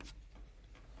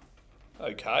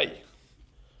Okay,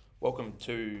 welcome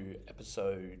to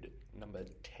episode number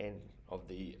 10 of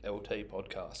the LT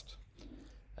podcast.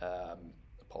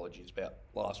 Apologies about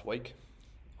last week.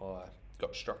 I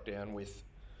got struck down with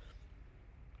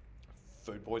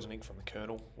food poisoning from the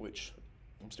Colonel, which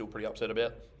I'm still pretty upset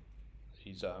about.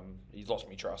 He's lost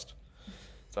me trust,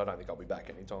 so I don't think I'll be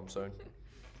back anytime soon.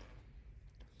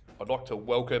 I'd like to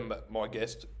welcome my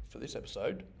guest for this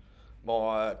episode,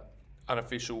 my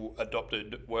unofficial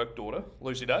adopted work daughter,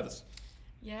 Lucy Davis.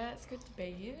 Yeah, it's good to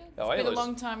be here. How It's are been you, a Lucy?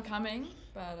 long time coming,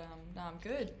 but no, I'm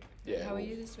good. Yeah, How are well,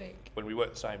 you this week? When we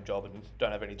work the same job and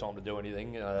don't have any time to do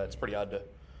anything, it's pretty hard to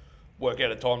work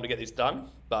out a time to get this done.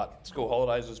 But school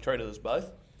holidays has treated us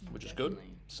both, which is good.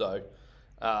 Definitely. So,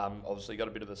 obviously got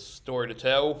a bit of a story to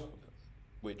tell,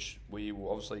 which we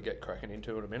will obviously get cracking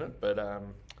into in a minute. But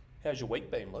how's your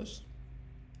week been, Luce?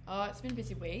 Oh, it's been a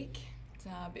busy week. It's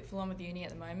a bit full on with uni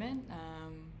at the moment.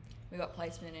 We got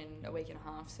placement in a week and a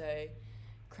half, so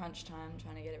crunch time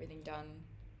trying to get everything done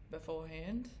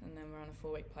beforehand, and then we're on a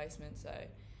 4-week placement, so a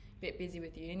bit busy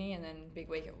with uni, and then big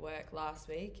week at work last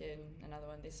week and another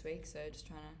one this week, so just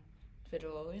trying to fit it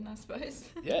all in, I suppose.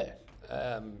 Yeah,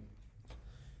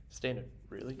 standard,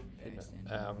 really. Very isn't it?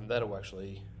 standard. That'll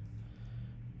actually,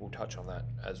 we'll touch on that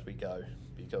as we go,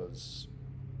 because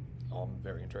I'm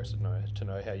very interested to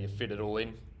know how you fit it all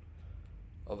in.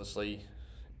 Obviously,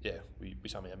 yeah, we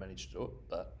somehow managed to do it,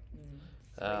 but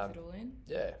Fit it all in.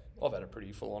 yeah, I've had a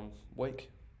pretty full-on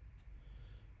week.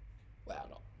 Wow,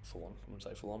 not full-on, I wouldn't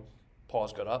say full-on.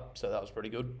 Pies got up, so that was pretty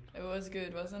good. It was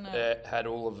good, wasn't it? Had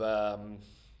all of,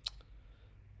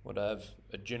 what I have,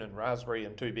 a gin and raspberry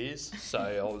and 2 beers, so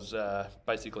I was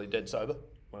basically dead sober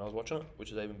when I was watching it,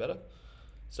 which is even better.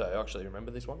 So I actually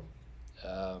remember this one.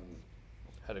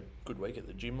 Had a good week at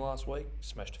the gym last week,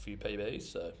 smashed a few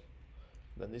PBs, so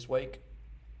then this week,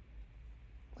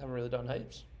 haven't really done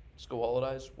heaps. School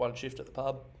holidays, 1 shift at the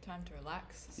pub. Time to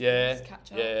relax. I Yeah, suppose,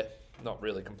 catch up. yeah, not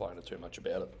really complaining too much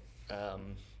about it.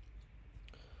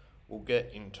 We'll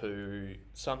get into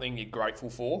something you're grateful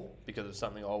for, because it's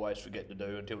something I always forget to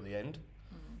do until the end.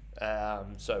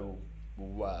 So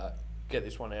we'll get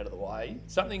this one out of the way.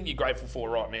 Something you're grateful for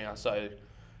right now, so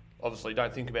obviously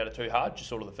don't think about it too hard, just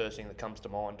sort of the first thing that comes to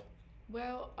mind.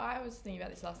 Well, I was thinking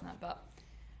about this last night, but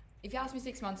if you asked me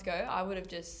 6 months ago, I would have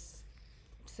just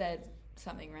said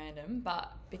something random,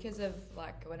 but because of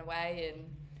I went away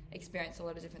and experienced a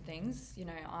lot of different things,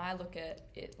 I look at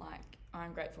it like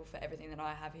I'm grateful for everything that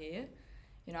I have here.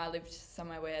 I lived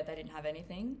somewhere where they didn't have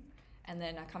anything, and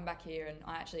then I come back here and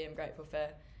I actually am grateful for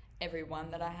everyone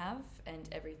that I have and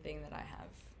everything that I have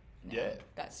now. Yeah.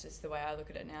 That's just the way I look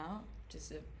at it now.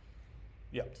 Just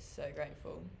so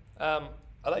grateful. Are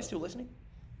they still listening?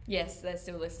 Yes, they're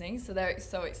still listening, so they're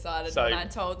so excited. So- When I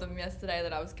told them yesterday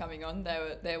that I was coming on,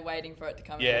 they're waiting for it to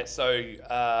come Yeah, out. so,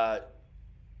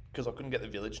 because I couldn't get the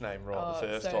village name right the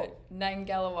first time.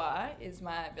 Nangalawai is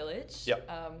my village. Yep.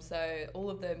 So all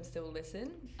of them still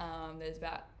listen. There's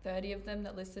about 30 of them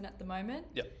that listen at the moment.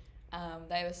 Yep.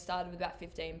 They were started with about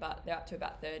 15, but they're up to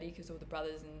about 30 because all the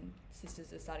brothers and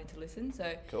sisters are starting to listen.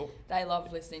 So Cool. they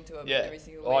love listening to it Yeah, every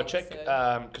single week. I check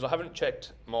so- because I haven't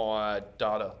checked my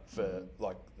data for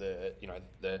the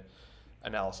the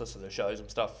analysis of the shows and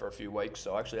stuff for a few weeks.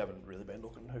 So I actually haven't really been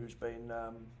looking who's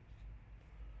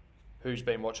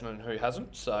been watching and who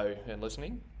hasn't. So and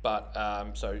listening. But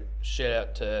so shout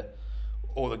out to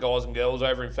all the guys and girls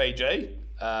over in Fiji.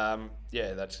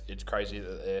 It's crazy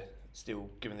that they're still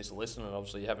giving this a listen, and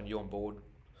obviously having you on board.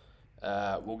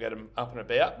 We'll get them up and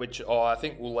about, which I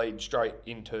think will lead straight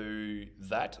into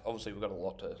that. Obviously, we've got a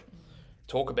lot to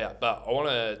talk about, but I want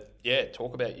to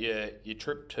talk about your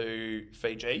trip to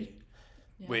Fiji,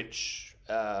 Yeah. which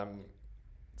for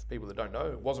people that don't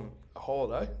know, it wasn't a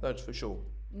holiday, that's for sure.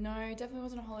 No, definitely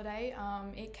wasn't a holiday.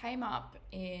 It came up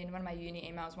in one of my uni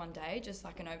emails one day, just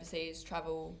like an overseas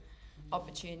travel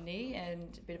opportunity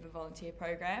and a bit of a volunteer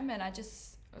program. And I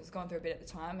was going through a bit at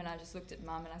the time, and I just looked at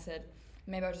Mum and I said,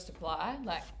 maybe I'll just apply,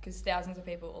 because thousands of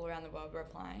people all around the world were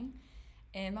applying.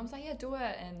 And Mum's like, yeah, do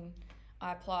it. And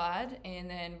I applied, and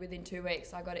then within 2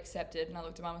 weeks I got accepted, and I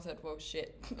looked at Mum and said, well,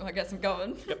 shit, I guess I'm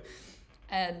going. Yep.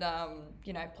 And,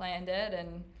 planned it,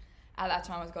 and at that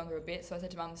time I was going through a bit, so I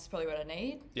said to Mum, this is probably what I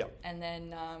need. Yep. And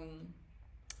then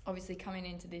obviously coming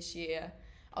into this year,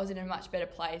 I was in a much better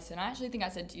place, and I actually think I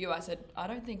said to you, I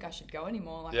don't think I should go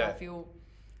anymore. Yeah.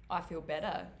 I feel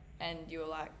better. And you were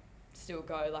like, still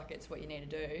go, it's what you need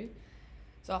to do.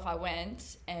 So off I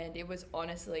went, and it was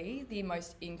honestly the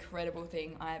most incredible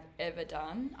thing I've ever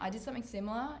done. I did something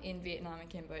similar in Vietnam and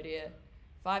Cambodia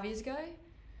 5 years ago,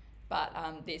 but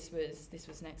this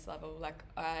was next level.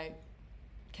 I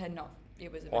cannot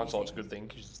it was amazing. Hindsight's a good thing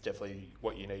because it's definitely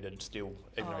what you needed still,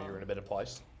 even though you're in a better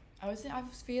place. I was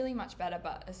feeling much better,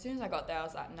 but as soon as I got there, I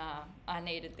was like, nah, I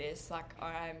needed this. Like,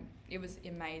 it was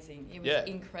amazing. It was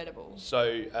incredible.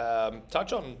 So,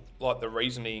 touch on like the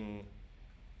reasoning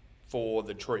for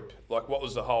the trip. Like, what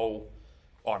was the whole?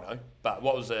 I don't know, but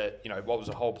what was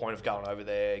the whole point of going over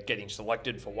there, getting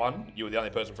selected for one? You were the only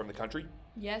person from the country.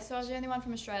 Yeah, so I was the only one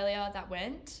from Australia that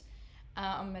went.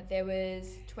 There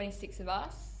was 26 of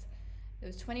us. There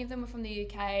was 20 of them were from the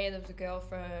UK. There was a girl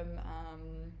from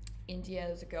India.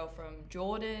 There was a girl from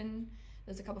Jordan.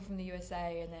 There was a couple from the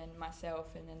USA, and then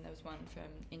myself, and then there was one from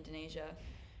Indonesia.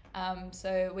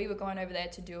 So we were going over there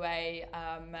to do a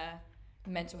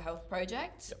mental health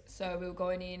project. Yep. So we were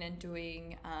going in and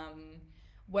doing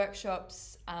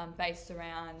workshops based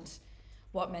around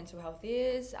what mental health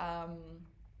is,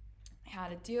 how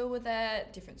to deal with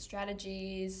it, different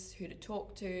strategies, who to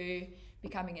talk to,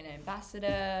 becoming an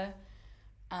ambassador.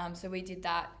 So we did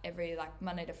that every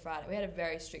Monday to Friday. We had a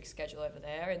very strict schedule over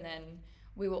there, and then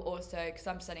we were also, because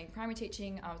I'm studying primary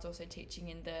teaching, I was also teaching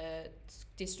in the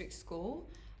district school,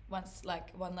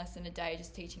 one lesson a day,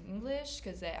 just teaching English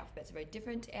because their alphabets are very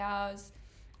different to ours.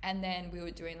 And then we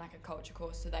were doing a culture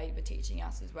course, so they were teaching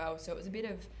us as well. So it was a bit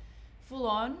of full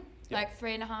on,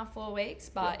 3.5, 4 weeks,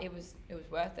 but it was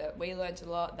worth it. We learnt a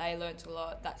lot, they learnt a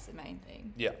lot. That's the main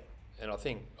thing. Yeah, and I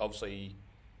think obviously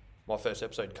my first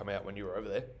episode come out when you were over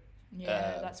there.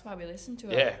 Yeah, that's why we listened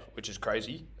to it. Yeah, which is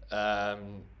crazy. That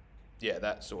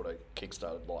sort of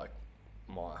kickstarted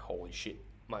my holy shit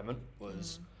moment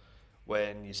was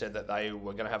when you said that they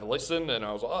were going to have a listen, and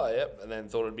I was like, oh, yep, and then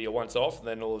thought it'd be a once off, and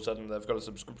then all of a sudden they've got a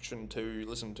subscription to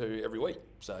listen to every week,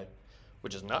 so,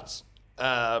 which is nuts.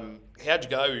 How'd you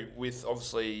go with,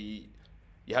 obviously,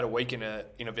 you had a week in a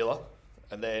villa,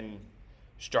 and then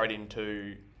straight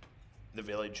into the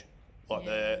village,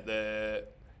 the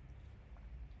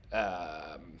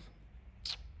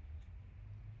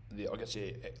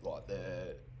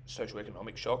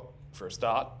socioeconomic shock for a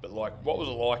start, but what was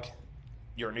it like?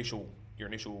 Your initial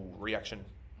reaction?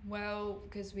 Well,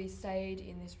 because we stayed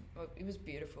in this, it was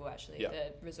beautiful actually. Yeah.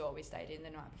 The resort we stayed in the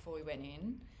night before we went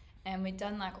in, and we'd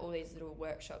done all these little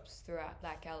workshops throughout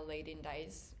our lead-in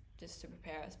days just to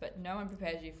prepare us. But no one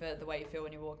prepares you for the way you feel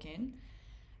when you walk in.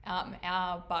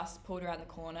 Our bus pulled around the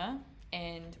corner,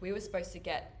 and we were supposed to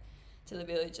get to the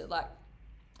village at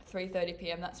 3:30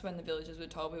 p.m. That's when the villagers were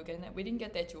told we were getting there. We didn't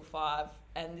get there till 5,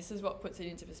 and this is what puts it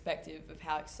into perspective of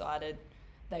how excited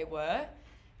they were.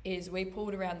 Is we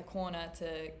pulled around the corner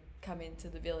to come into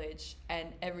the village,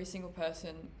 and every single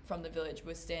person from the village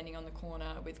was standing on the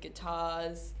corner with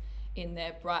guitars in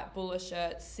their bright bowler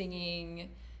shirts,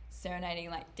 singing, serenading,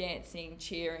 dancing,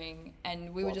 cheering,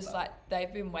 and we were just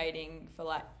they've been waiting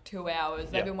for 2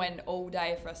 hours. They've been waiting all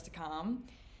day for us to come,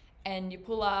 and you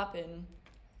pull up and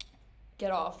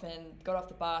got off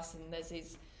the bus, and there's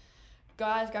these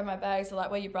guys grab my bags. They're like,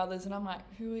 "We're your brothers," and I'm like,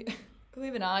 "Who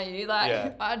even are you?"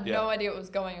 I had no idea what was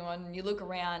going on. And you look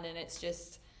around, and it's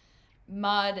just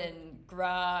mud and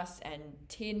grass and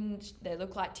tin. They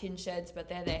look like tin sheds, but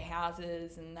they're their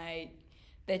houses, and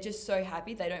they're just so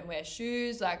happy. They don't wear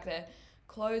shoes. Their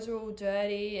clothes are all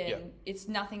dirty, and it's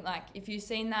nothing if you've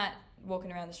seen that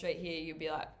walking around the street here, you'd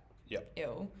be like,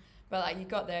 ill. But you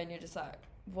got there, and you're just like,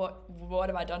 what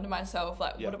have I done to myself?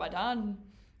 What have I done?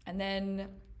 And then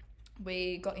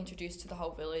we got introduced to the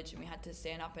whole village, and we had to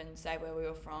stand up and say where we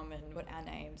were from and what our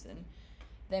names. And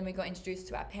then we got introduced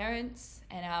to our parents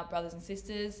and our brothers and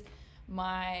sisters.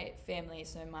 My family,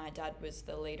 so my dad was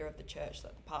the leader of the church,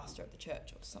 the pastor of the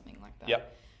church or something like that.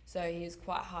 Yep. So he was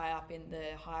quite high up in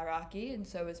the hierarchy, and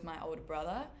so was my older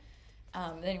brother.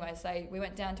 Anyways, we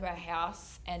went down to our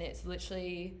house, and it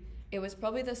was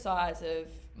probably the size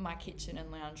of my kitchen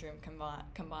and lounge room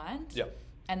combined. Yep.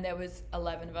 And there was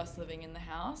 11 of us living in the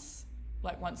house.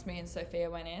 Once me and Sophia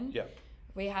went in,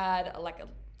 we had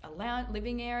a lounge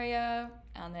living area,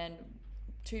 and then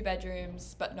 2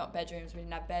 bedrooms, but not bedrooms. We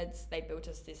didn't have beds. They built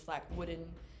us this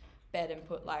wooden bed and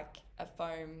put a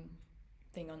foam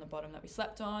thing on the bottom that we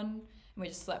slept on, and we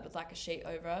just slept with a sheet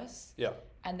over us. Yeah.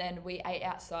 And then we ate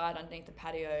outside underneath the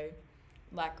patio.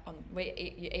 You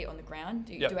eat on the ground.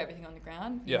 You do everything on the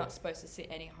ground. You're not supposed to sit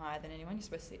any higher than anyone. You're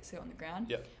supposed to sit on the ground.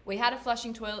 Yeah. We had a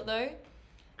flushing toilet though.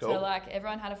 Cool. So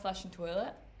everyone had a flushing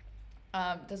toilet.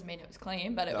 Doesn't mean it was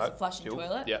clean, but it was a flushing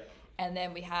toilet. Yeah. And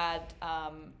then we had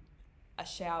a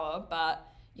shower, but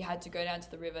you had to go down to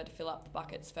the river to fill up the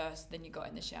buckets first. Then you got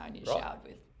in the shower and you showered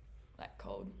with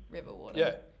cold river water.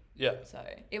 Yeah. Yeah. So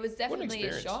it was definitely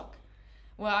a shock.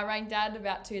 Well, I rang Dad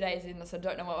about 2 days in, so I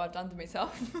don't know what I've done to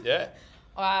myself. Yeah.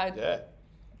 I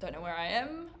don't know where I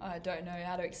am. I don't know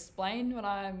how to explain what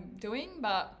I'm doing,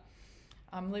 but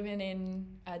I'm living in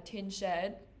a tin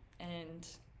shed and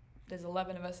there's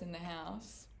 11 of us in the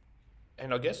house.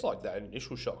 And I guess like that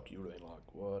initial shock, you would have been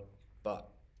like, what? But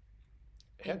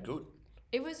how good?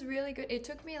 It was really good. It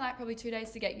took me like probably 2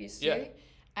 days to get used to. Yeah.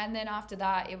 And then after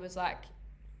that, it was like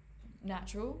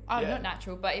natural. Oh, Yeah. not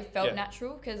natural, but it felt Yeah.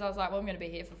 natural because I was like, well, I'm going to be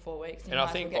here for 4 weeks. And I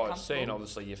think like seeing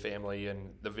obviously your family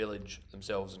and the village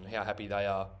themselves and how happy they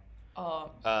are.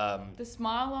 Oh, the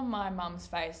smile on my mum's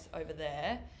face over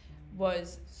there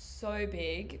was so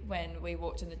big when we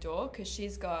walked in the door because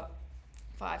she's got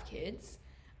 5 kids.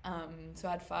 So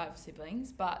I had 5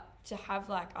 siblings, but to have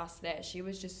like us there, she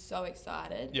was just so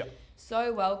excited. Yeah.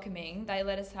 So welcoming. They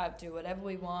let us do whatever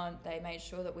we want. They made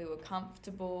sure that we were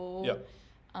comfortable. Yeah.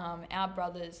 Our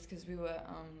brothers, because we were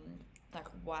like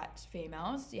white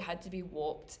females, you had to be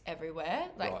walked everywhere.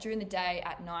 Like Right. during the day,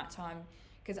 at night time,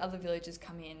 because other villagers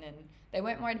come in and they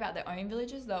weren't worried about their own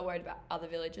villages, they were worried about other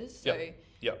villages. So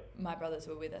my brothers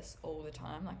were with us all the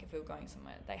time. Like if we were going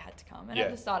somewhere, they had to come. And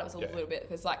at the start, it was a little bit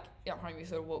because like at home you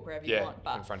sort of walk wherever you want,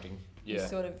 but confronting. you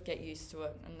sort of get used to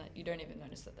it and that you don't even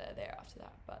notice that they're there after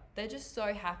that. But they're just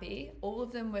so happy. All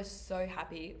of them were so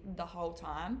happy the whole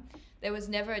time. There was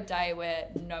never a day where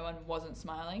no one wasn't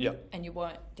smiling and you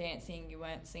weren't dancing, you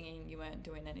weren't singing, you weren't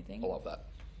doing anything. I love that.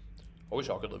 I wish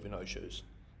I could live in those shoes.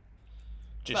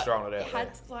 Just throwing it out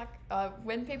there. Like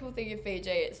when people think of Fiji,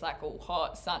 it's like all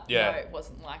hot, sun. Yeah. No, it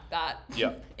wasn't like that.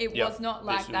 Yeah. It was not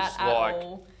like This that was at like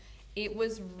all. It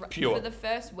was pure. For the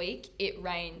first week. It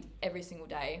rained every single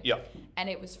day. Yeah. And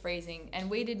it was freezing, and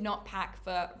we did not pack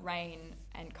for rain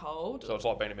and cold. So it's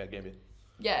like being in Mount Gambier.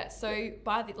 Yeah. So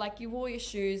like you wore your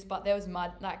shoes, but there was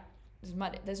mud. Like there's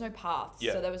mud. There's no paths.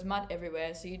 Yeah. So there was mud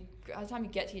everywhere. So by the time you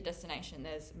get to your destination,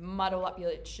 there's mud all up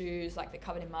your shoes. Like they're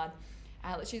covered in mud.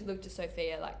 I literally looked at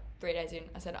Sophia like 3 days in.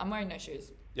 I said, I'm wearing no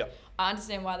shoes. Yeah. I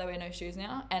understand why they wear no shoes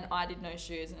now, and I did no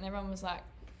shoes, and everyone was like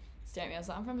staring at me. I was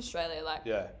like, I'm from Australia, like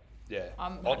Yeah.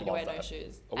 I'm I'd happy to love wear no that.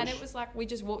 shoes. I And wish- it was like we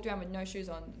just walked around with no shoes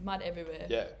on, mud everywhere.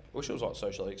 Yeah. I wish it was like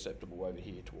socially acceptable over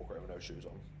here to walk around with no shoes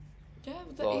on. Yeah,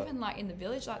 Like- even like in the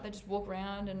village, like they just walk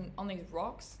around and on these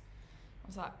rocks. I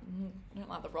was like, I don't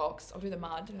like the rocks. I'll do the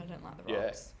mud, but I don't like the Yeah.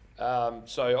 rocks.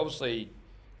 So obviously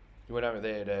you went over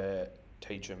there to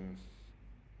teach them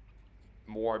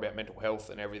more about mental health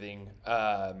and everything.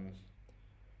 How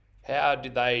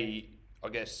did they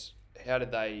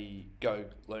go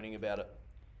learning about it?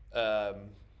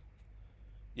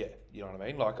 Yeah, you know what I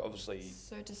mean? Like obviously.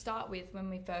 So to start with, when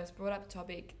we first brought up the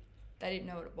topic, they didn't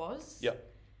know what it was. Yep.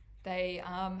 They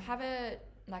have a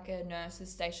nurses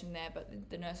station there, but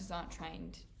the nurses aren't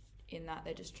trained in that.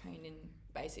 They're just trained in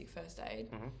basic first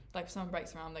aid. Mm-hmm. Like if someone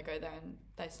breaks their arm, they go there and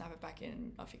they snap it back in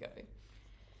and off you go.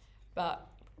 But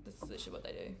that's literally what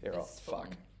they do. Yeah, right. It's full Fuck.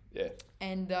 on. Yeah.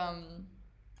 And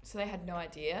so they had no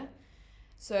idea.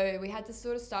 So we had to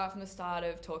sort of start from the start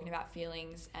of talking about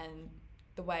feelings and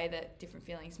the way that different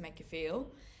feelings make you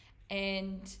feel.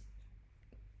 And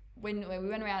when we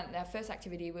went around, our first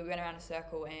activity, we went around a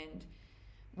circle and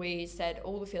we said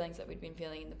all the feelings that we'd been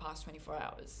feeling in the past 24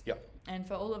 hours. Yep. And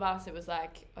for all of us, it was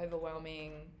like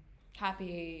overwhelming,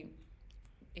 happy,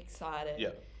 excited. Yeah.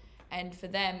 And for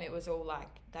them, it was all like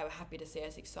they were happy to see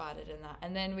us excited and that.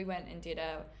 And then we went and did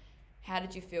how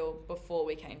did you feel before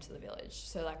we came to the village?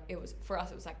 So like it was, for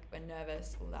us, it was like we're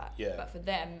nervous, all that. Yeah. But for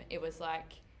them, it was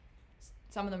like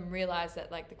some of them realised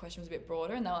that like the question was a bit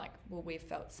broader and they're like, well, we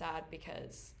felt sad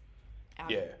because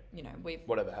we've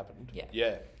Whatever happened. Yeah.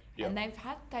 Yeah. Yeah.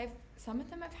 and some of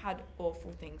them have had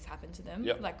awful things happen to them,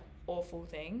 Yep. like awful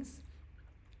things.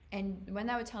 And when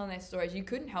they were telling their stories, you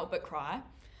couldn't help but cry.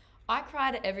 I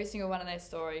cried at every single one of their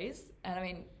stories. And I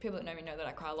mean, people that know me know that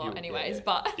I cry a lot anyways,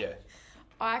 but Yeah.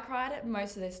 I cried at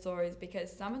most of their stories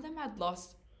because some of them had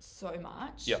lost so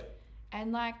much. Yeah.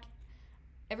 And like,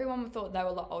 everyone thought they were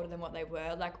a lot older than what they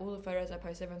were. Like all the photos I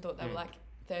posted, everyone thought they were like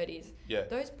 30s. Yeah.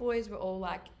 Those boys were all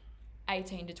like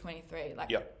 18 to 23. Like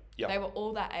Yeah. Yeah. they were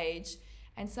all that age.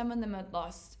 And some of them had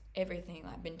lost everything,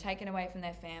 like been taken away from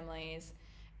their families.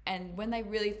 And when they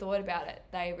really thought about it,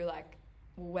 they were like,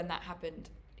 well, when that happened,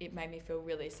 it made me feel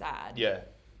really sad. Yeah.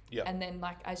 Yeah. And then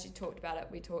like, as you talked about it,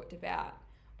 we talked about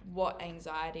what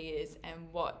anxiety is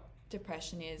and what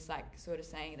depression is, like sort of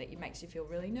saying that it makes you feel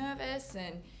really nervous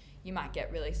and you might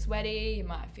get really sweaty, you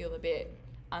might feel a bit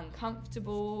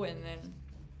uncomfortable, and then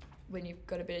when you've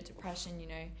got a bit of depression, you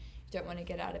don't want to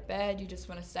get out of bed, you just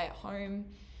want to stay at home.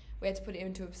 We had to put it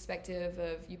into a perspective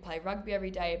of you play rugby every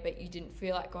day, but you didn't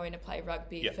feel like going to play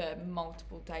rugby for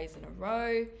multiple days in a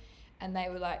row. And they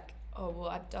were like, oh, well,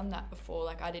 I've done that before.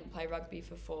 Like, I didn't play rugby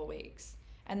for 4 weeks.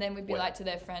 And then we'd be like to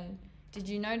their friend, did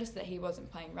you notice that he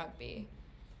wasn't playing rugby?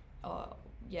 Oh,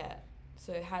 yeah.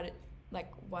 So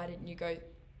like, why didn't you go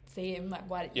see him? Like,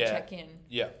 why didn't you Yeah. check in?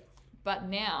 Yeah. But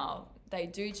now they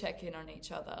do check in on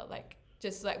each other. Like,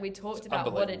 just like we talked It's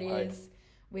about what it unbelievable, hey? is.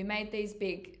 We made these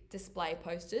big display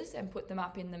posters and put them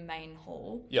up in the main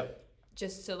hall Yeah.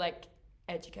 just to like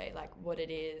educate like what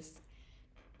it is,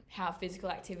 how physical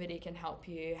activity can help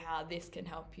you, how this can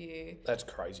help you. That's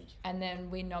crazy. And then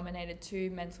we nominated 2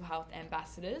 mental health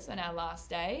ambassadors on our last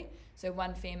day. So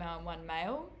 1 female and 1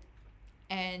 male.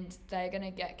 And they're going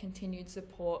to get continued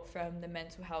support from the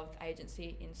mental health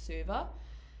agency in Suva.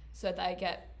 So they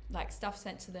get like stuff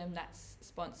sent to them that's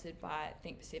sponsored by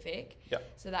Think Pacific.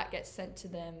 Yep. So that gets sent to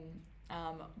them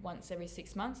once every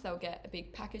 6 months. They'll get a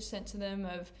big package sent to them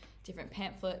of different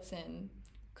pamphlets and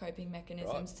coping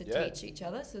mechanisms to teach each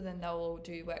other. So then they'll all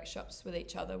do workshops with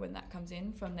each other when that comes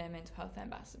in from their mental health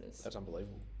ambassadors. That's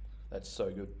unbelievable. That's so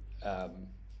good.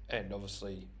 And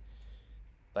obviously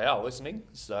they are listening,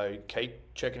 so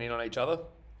keep checking in on each other,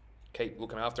 keep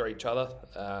looking after each other.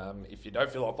 If you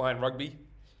don't feel like playing rugby,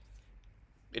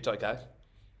 it's okay.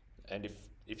 And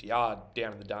if you are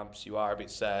down in the dumps, you are a bit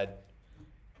sad,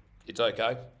 it's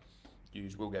okay. You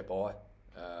will get by.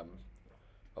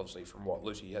 Obviously, from what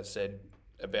Lucy has said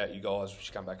about you guys,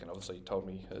 she come back and obviously told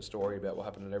me her story about what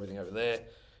happened and everything over there,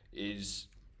 is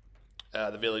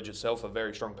the village itself are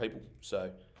very strong people.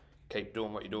 So keep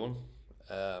doing what you're doing.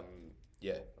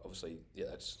 Obviously,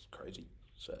 that's crazy.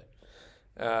 So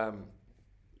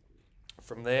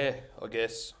from there, I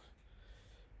guess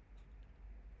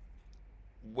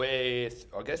we'll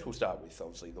start with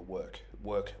obviously the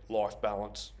work-life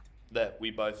balance that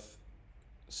we both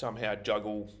somehow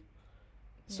juggle.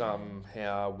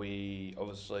 Somehow we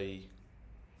obviously,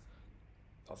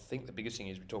 I think the biggest thing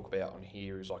is we talk about on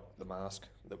here is like the mask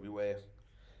that we wear.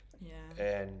 Yeah.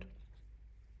 And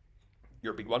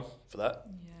you're a big one for that.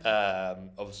 Yeah.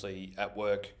 Obviously at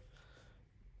work,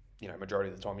 majority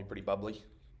of the time you're pretty bubbly.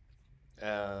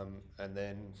 And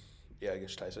then, I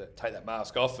guess take that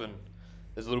mask off and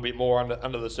there's a little bit more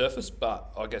under the surface,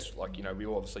 but I guess we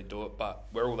all obviously do it, but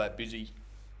we're all that busy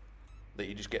that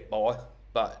you just get by.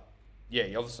 But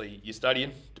you're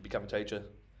studying to become a teacher,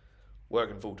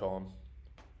 working full time.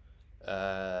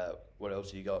 What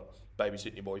else have you got?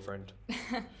 Babysitting your boyfriend.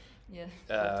 Yeah.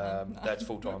 That's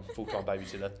full time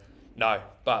babysitter. No,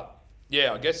 but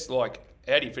I guess how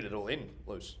do you fit it all in,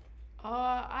 Luce?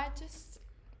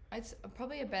 It's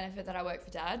probably a benefit that I work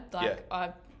for Dad.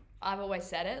 I've always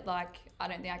said it. I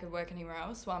don't think I could work anywhere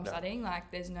else while I'm studying.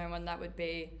 There's no one that would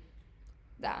be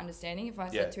that understanding. If I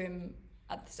said to him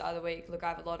at the start of the week, look, I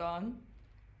have a lot on,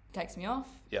 takes me off.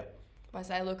 Yeah. If I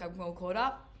say, look, I'm all caught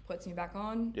up, puts me back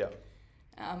on. Yeah.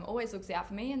 Always looks out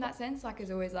for me in that sense. Is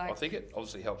always I think it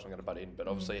obviously helps. I'm going to butt in, but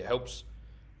obviously it helps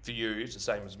for you. It's the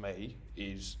same as me.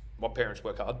 Is my parents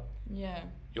work hard. Yeah.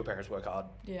 Your parents work hard.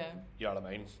 Yeah. You know what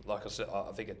I mean? Like I said,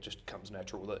 I think it just comes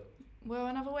natural that. Well,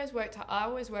 and I've always worked. I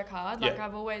always work hard.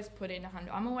 I've always put in 100.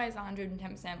 I'm always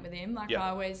 110% with him. I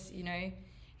always,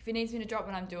 if he needs me to drop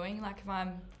what I'm doing, if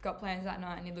I'm got plans that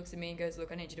night and he looks at me and goes,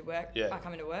 look, I need you to work. Yeah. I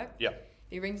come into work. Yeah. If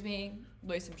he rings me,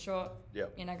 loose, I'm short. Yeah.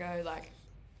 And I go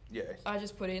Yeah. I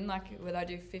just put in whether I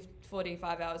do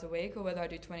 45 hours a week or whether I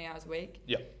do 20 hours a week.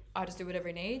 Yeah. I just do whatever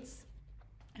he needs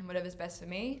and whatever's best for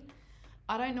me.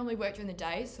 I don't normally work during the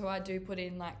day, so I do put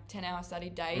in 10-hour study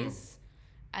days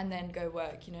and then go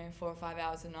work, 4 or 5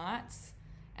 hours a night.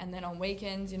 And then on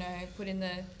weekends, put in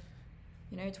the,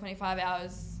 25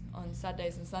 hours on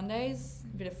Saturdays and Sundays,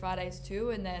 a bit of Fridays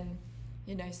too, and then,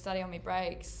 study on my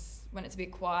breaks. When it's a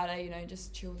bit quieter,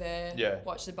 just chill there,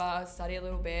 watch the bars, study a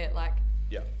little bit,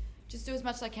 just do as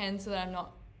much as I can so that I'm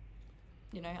not,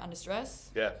 under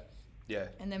stress. Yeah. Yeah.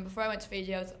 And then before I went to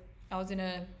Fiji, I was in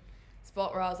a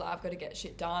spot where I was like, I've got to get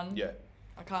shit done. Yeah.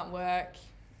 I can't work.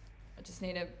 I just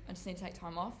need to take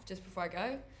time off just before I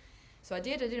go. So I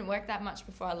did. I didn't work that much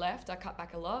before I left. I cut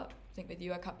back a lot. I think with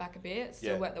you, I cut back a bit.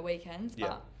 Still work the weekends,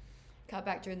 but cut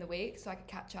back during the week so I could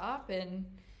catch up. And,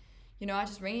 I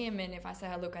just ring him, and if I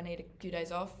say, oh, look, I need a few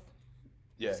days off,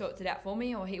 he sorts it out for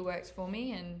me, or he works for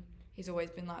me, and he's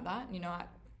always been like that.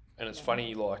 And it's funny,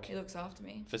 he looks after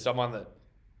me. For someone that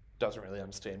doesn't really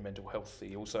understand mental health,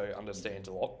 he also understands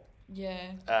a lot.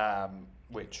 Yeah.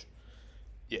 Which,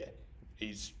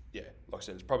 he's, like I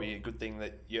said, it's probably a good thing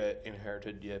that you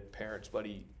inherited your parents'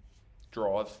 bloody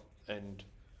drive, and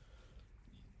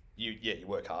you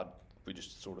work hard. We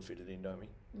just sort of fit it in, don't we?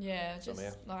 Yeah, just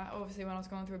obviously when I was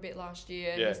going through a bit last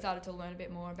year, he started to learn a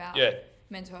bit more about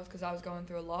mental health because I was going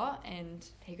through a lot, and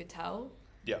he could tell.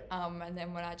 Yeah. And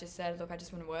then when I just said, look, I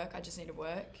just want to work, I just need to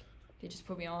work, he just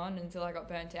put me on until I got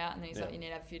burnt out, and then he's like, you need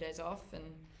to have a few days off, and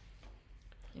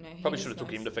he probably just should have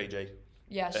took knows. him to Fiji.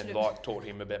 Yeah, I and like taught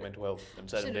him about mental health and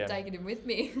sat him should have down. taken him with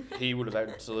me. He would have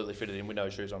absolutely fitted in with no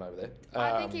shoes on over there.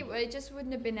 I think he just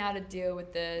wouldn't have been able to deal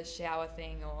with the shower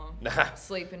thing or Nah.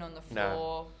 sleeping on the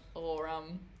floor or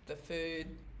the food.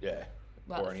 Yeah.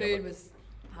 Well, or the any food other- was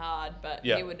hard, but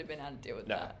Yeah. he wouldn't have been able to deal with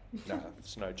Nah. that. Nah,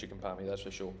 it's no chicken palmy, that's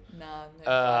for sure. Nah, no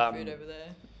fried food Um, over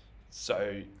there.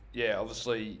 So, yeah,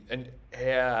 obviously, and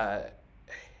how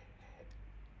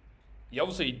you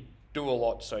obviously do a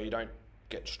lot so you don't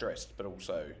get stressed, but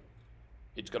also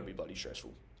it's got to be bloody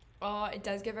stressful. Oh, it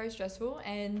does get very stressful,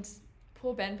 and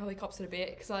poor Ben probably cops it a bit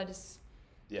because I just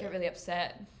Yeah, get really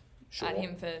upset sure. at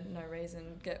him for no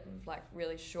reason, get like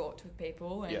really short with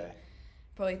people, and Yeah,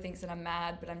 probably thinks that I'm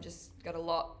mad, but I'm just got a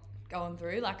lot going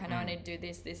through. Like I know I Mm. need to do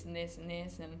this, this, and this, and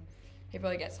this, and he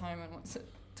probably gets home and wants to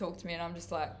talk to me, and I'm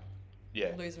just like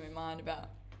yeah. losing my mind about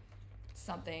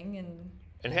something. And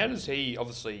And how does he,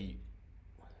 obviously,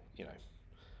 you know,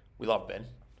 we love Ben.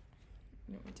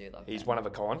 we do love He's him. one of a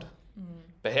kind. Mm.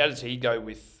 But how does he go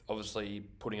with, obviously,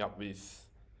 putting up with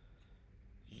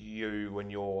you when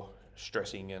you're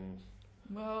stressing and...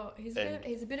 Well, he's And-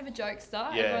 a bit of a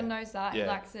jokester. Yeah, Everyone knows that. yeah.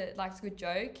 He likes a good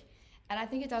joke, and I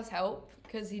think it does help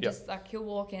because he Yep. just like he'll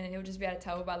walk in and he'll just be able to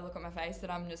tell by the look on my face that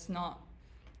I'm just not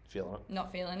Feeling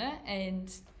it? feeling it,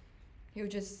 and he'll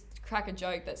just crack a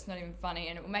joke that's not even funny,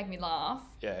 and it will make me laugh,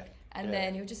 Yeah. and Yeah.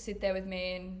 then he'll just sit there with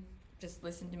me and just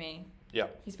listen to me. Yeah.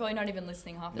 He's probably not even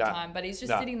listening half the Nah. time, but he's just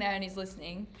Nah. sitting there and he's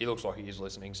listening. He looks like he is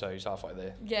listening, so he's halfway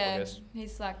there, I Yeah, guess.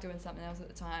 he's like doing something else at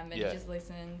the time, and Yeah. he just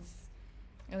listens.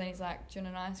 And then he's like, "Do you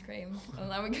want an ice cream?" And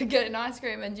then we could get an ice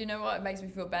cream, and do you know what? It makes me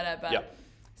feel better. But Yeah.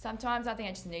 sometimes I think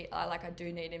I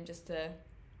do need him just to.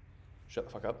 Shut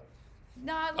the fuck up.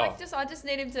 No, Oh. I just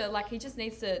need him to he just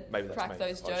needs to Maybe that's crack me.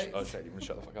 those I jokes. say to him to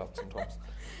shut the fuck up sometimes.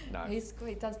 No.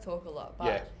 He does talk a lot, but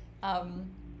Yeah.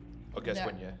 I guess no,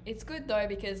 when you... it's good though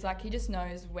because he just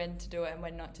knows when to do it and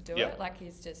when not to do Yeah. it. Like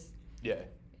he's Yeah.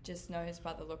 just knows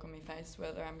by the look on my face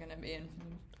whether I'm gonna be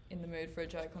in the mood for a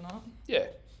joke or not. Yeah.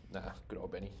 Nah, good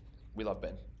old Benny. We love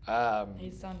Ben.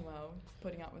 He's done well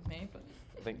putting up with me, but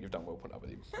I think you've done well putting up with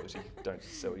him, Lucy. Don't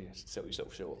sell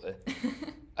yourself short there.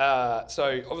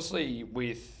 So obviously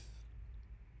with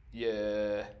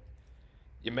your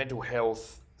mental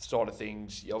health side of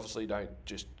things, you obviously don't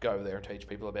just go over there and teach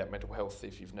people about mental health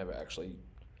if you've never actually,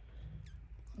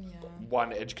 yeah.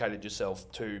 one, educated yourself,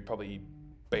 two, probably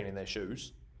been in their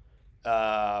shoes.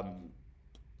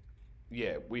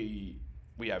 Yeah, we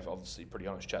have obviously pretty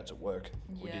honest chats at work.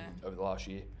 We did Yeah. over the last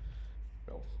year,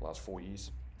 well, last 4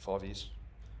 years, 5 years.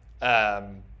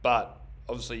 But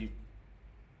obviously,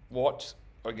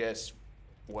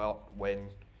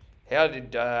 how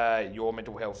did your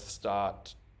mental health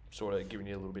start sort of giving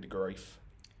you a little bit of grief?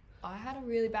 I had a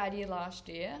really bad year last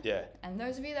year, Yeah, and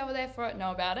those of you that were there for it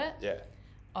know about it. yeah,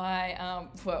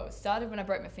 It started when I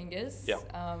broke my fingers. Yeah.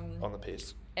 on the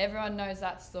piss. Everyone knows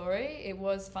that story. It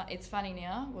was fun. It's funny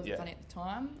now. It wasn't Yeah. funny at the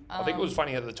time. I think it was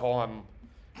funny at the time,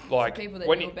 like people that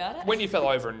when knew you about it. when you fell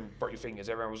over and broke your fingers,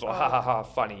 everyone was like, Oh. ha ha ha,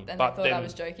 funny. And But they thought then, I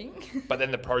was joking. but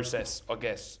then the process, I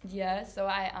guess. Yeah, so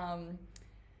I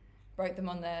broke them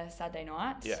on the Saturday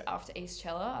night Yeah. after East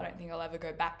Chella. I don't think I'll ever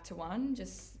go back to one.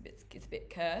 Just it's a bit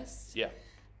cursed. Yeah,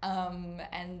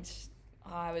 And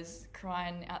I was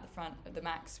crying out the front of the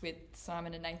Max with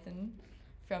Simon and Nathan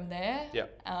from there. Yeah.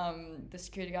 The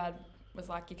security guard was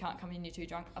like, "You can't come in, you're too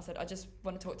drunk." I said, "I just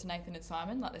want to talk to Nathan and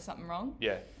Simon, like there's something wrong."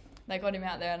 yeah, They got him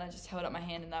out there and I just held up my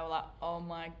hand and they were like, "Oh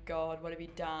my God, what have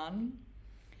you done?"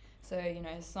 So,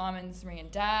 Simon's ringing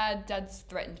Dad. Dad's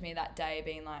threatened me that day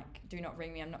being like, "Do not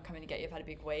ring me, I'm not coming to get you, I've had a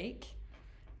big week."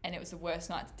 And it was the worst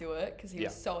night to do it because he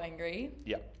was so angry.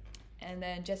 yeah, And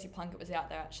then Jesse Plunkett was out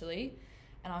there actually,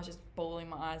 and I was just bawling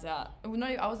my eyes out. I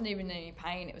wasn't even in any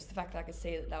pain. It was the fact that I could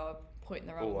see that they were pointing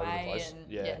the wrong All over the way place.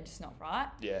 and Yeah. and just not right.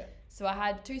 yeah, So I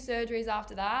had 2 surgeries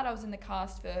after that. I was in the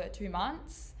cast for 2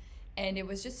 months, and it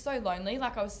was just so lonely.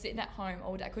 Like I was sitting at home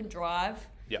all day. I couldn't drive.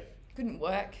 yeah, Couldn't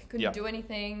work. Couldn't Yeah. do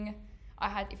anything.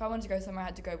 If I wanted to go somewhere, I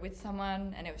had to go with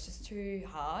someone, and it was just too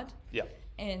hard. yeah,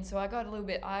 And so I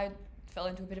fell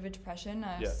into a bit of a depression.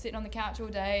 I was Yeah. sitting on the couch all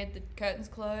day, the curtains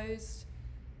closed,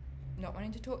 not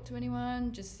wanting to talk to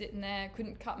anyone, just sitting there,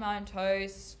 couldn't cut my own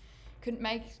toast, couldn't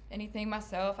make anything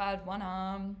myself. I had one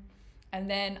arm. And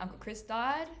then Uncle Chris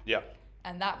died, yeah,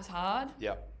 and that was hard.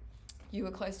 yeah, You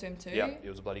were close to him too. yeah. He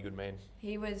was a bloody good man.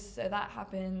 So that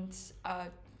happened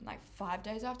 5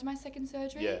 days after my second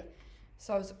surgery. Yeah,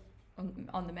 So I was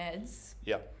on the meds.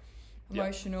 yeah, Yeah.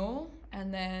 Emotional,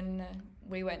 and then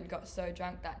we went and got so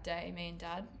drunk that day, me and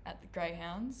Dad, at the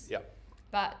Greyhounds. yeah,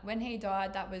 But when he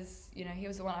died, that was, he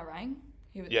was the one I rang.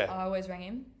 Yeah. I always rang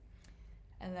him.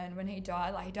 And then when he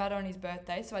died on his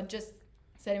birthday, so I just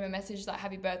sent him a message like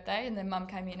happy birthday, and then mum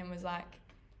came in and was like,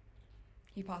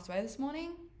 he passed away this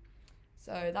morning.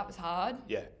 So that was hard.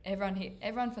 Yeah.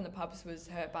 Everyone from the pubs was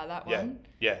hurt by that Yeah. one.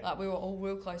 Yeah. Like we were all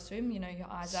real close to him, you know, your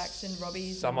Isaacs and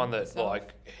Robbie's. Someone and that yourself.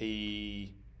 like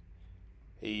he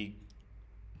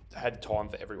had time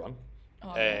for everyone,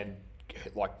 and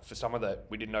like for someone that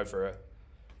we didn't know for a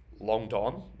long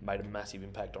time, made a massive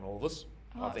impact on all of us.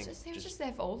 I think he was just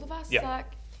there for all of us. Yeah. Like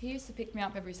he used to pick me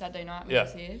up every Saturday night when Yeah. he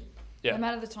was here. Yeah. No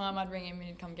matter the time, I'd ring him and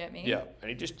he'd come get me. Yeah, and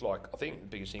he just like, I think the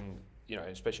biggest thing, you know,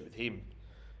 especially with him,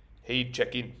 he'd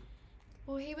check in.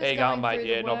 Well, he was How you going going, mate? through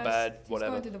Yeah, the not worst, bad, He was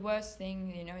whatever. going through the worst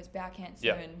thing, you know, his bowel cancer,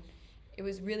 Yeah. and it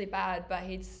was really bad. But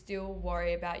he'd still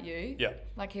worry about you. Yeah.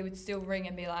 Like he would still ring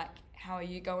and be like, "How are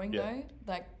you going Yeah. though?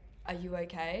 Like, are you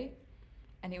okay?"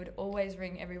 And he would always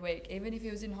ring every week, even if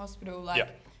he was in hospital, like Yeah.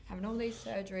 having all these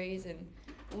surgeries and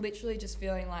literally just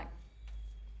feeling like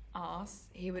arse.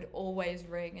 He would always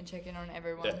ring and check in on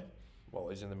everyone. Yeah. Well,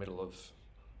 he's in the middle of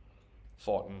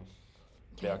fighting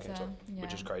bowel cancer,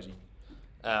 which is crazy.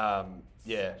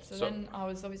 Yeah. So then I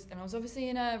was obviously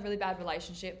in a really bad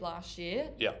relationship last year.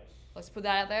 Yeah. Let's put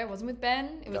that out there. It wasn't with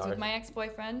Ben. It was No. with my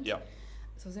ex-boyfriend. Yeah.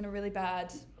 So I was in a really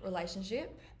bad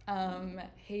relationship.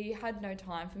 He had no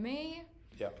time for me.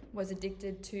 Yeah. Was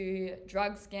addicted to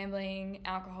drugs, gambling,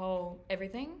 alcohol,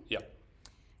 everything. Yeah.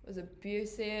 Was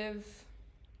abusive.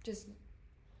 Just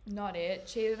not it.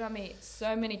 Cheated on me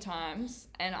so many times.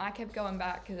 And I kept going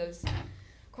back because I was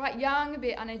quite young, a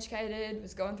bit uneducated,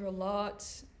 was going through a lot.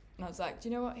 And I was like, do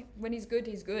you know what? When he's good,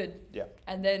 he's good. Yeah.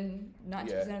 And then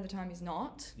 90% of the time he's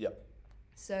not. Yeah.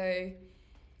 So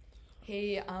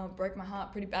he broke my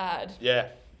heart pretty bad. Yeah.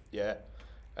 Yeah.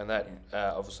 And that,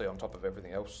 obviously on top of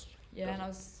everything else. Yeah, and I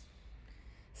was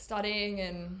studying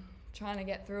and trying to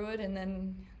get through it, and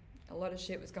then a lot of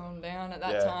shit was going down at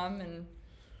that Yeah. time. And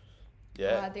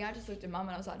I think I just looked at mum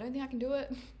and I was like, I don't think I can do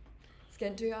it. It's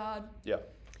getting too hard. Yeah.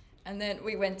 And then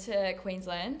we went to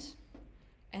Queensland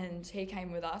and he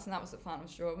came with us, and that was the final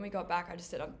straw. When we got back, I just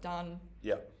said, I'm done.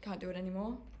 Yeah. Can't do it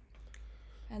anymore.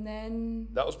 And then,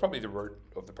 That was probably the root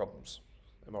of the problems.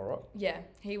 Am I right? yeah,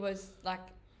 he was like,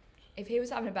 if he was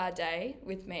having a bad day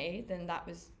with me, then that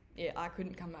was, yeah, I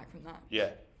couldn't come back from that.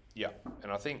 Yeah. Yeah.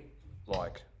 And I think,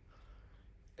 like,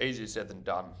 easier said than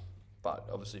done. But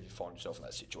obviously, if you find yourself in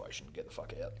that situation, get the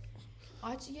fuck out.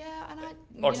 Like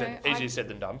I said, easier said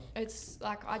than done. It's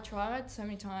like I tried so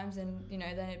many times, and you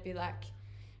know, then it'd be like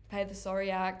pay the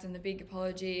sorry act and the big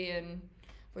apology, and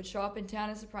would show up in town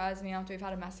and surprise me after we've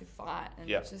had a massive fight, and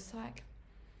Yeah. it's just like.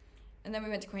 And then we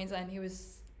went to Queensland. He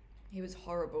was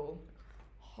horrible,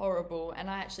 and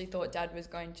I actually thought Dad was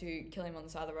going to kill him on the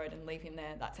side of the road and leave him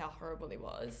there. That's how horrible he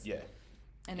was. Yeah.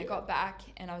 And I got back,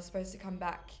 and I was supposed to come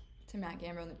back to Mount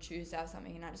Gambier on the Tuesday or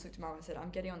something, and I just looked at Mum and said, I'm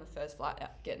getting on the first flight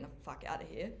out, getting the fuck out of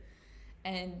here.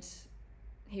 And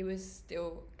he was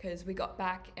still, because we got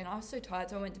back, and I was so tired,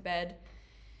 so I went to bed.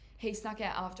 He snuck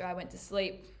out after I went to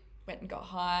sleep, went and got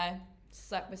high,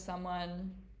 slept with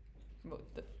someone,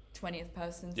 the 20th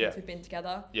person since we've been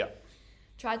together. Yeah.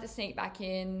 Tried to sneak back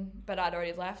in, but I'd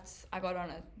already left. I got on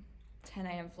a 10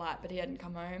 a.m. flight, but he hadn't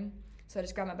come home. So I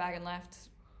just grabbed my bag and left.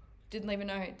 Didn't leave a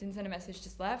note, didn't send a message,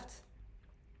 just left.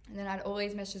 And then I had all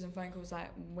these messages and phone calls like,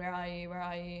 where are you?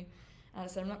 And I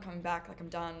said, I'm not coming back, like I'm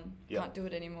done. Can't do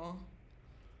it anymore.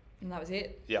 And that was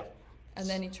it. Yeah. And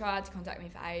then he tried to contact me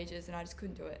for ages, and I just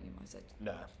couldn't do it anymore. So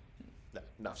No,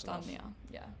 enough's done enough. now.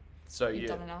 Yeah. So You've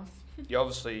done enough. you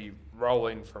obviously roll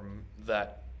in from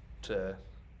that to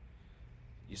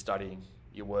you're studying,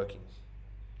 you're working,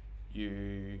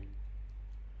 you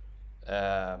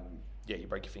you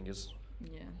break your fingers.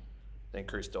 Yeah. Then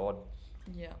Chris died.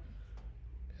 Yeah.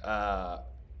 How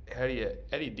do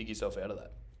you dig yourself out of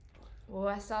that? Well,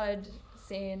 I started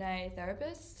seeing a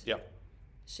therapist. Yeah.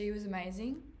 She was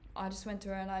amazing. I just went to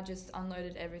her and I just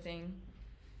unloaded everything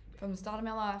from the start of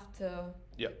my life to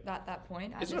that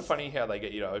point. Isn't it funny how they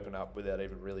get you to open up without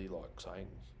even really like saying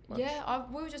much? Yeah,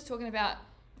 we were just talking about,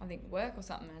 I think, work or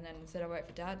something, and then said I work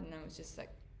for Dad, and it was just like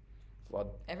Flood.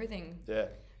 everything. Yeah.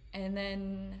 And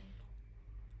then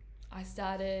I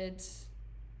started,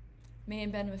 me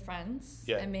and Ben were friends,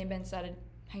 and me and Ben started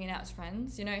hanging out as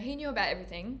friends. You know, he knew about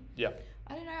everything. Yeah.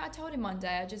 I don't know, I told him one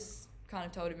day, I just kind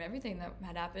of told him everything that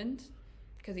had happened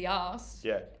because he asked.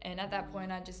 Yeah. And at that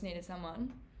point, I just needed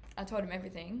someone. I told him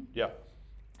everything. Yeah.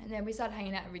 And then we started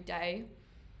hanging out every day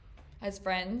as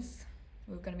friends.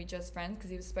 We were going to be just friends because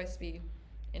he was supposed to be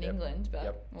in England,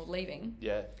 but or leaving.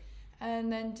 Yeah.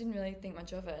 And then didn't really think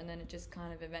much of it, and then it just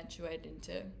kind of eventuated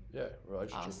into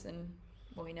relationship. us, and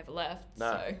well, he never left.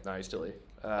 No, so. no, he's still here.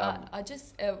 But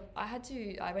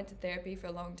I went to therapy for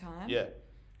a long time. Yeah.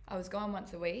 I was going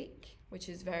once a week, which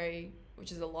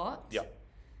which is a lot. Yeah.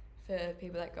 For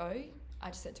people that go, I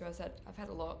just said to her, I said, I've had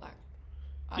a lot. Like,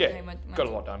 Got a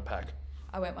lot to unpack.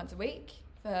 I went once a week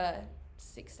for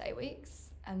 6 to 8 weeks,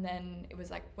 and then it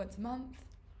was like once a month,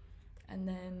 and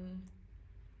then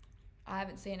I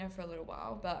haven't seen her for a little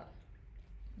while, but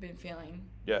been feeling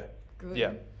good.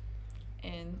 Yeah.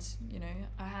 And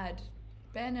I had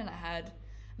Ben, and I had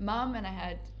Mum, and I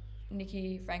had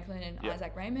Nikki Franklin and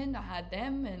Isaac Raymond. I had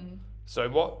them, and so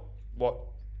what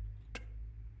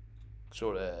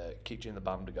sort of kicked you in the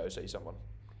bum to go see someone?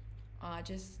 I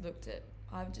just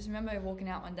remember walking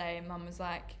out one day, and Mum was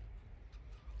like,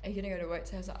 "Are you gonna go to work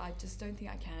today?" I was like, "I just don't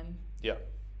think I can." Yeah.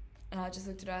 And I just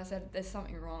looked at her. I said, "There's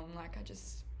something wrong." Like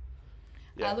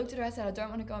Yeah. I looked at her. I said, "I don't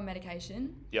want to go on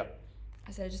medication." Yeah.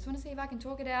 I said, "I just want to see if I can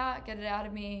talk it out, get it out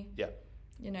of me." Yeah.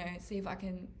 See if I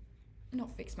can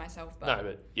not fix myself,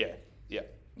 but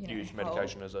use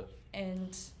medication as a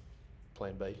and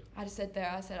plan B. I just said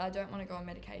I said, "I don't want to go on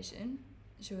medication."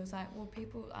 She was like, "Well,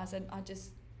 I said,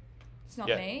 it's not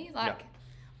me. Like,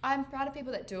 I'm proud of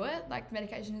people that do it. Like,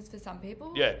 medication is for some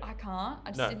people. Yeah. I can't.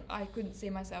 I couldn't see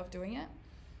myself doing it."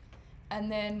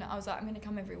 And then I was like, "I'm going to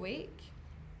come every week."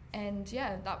 And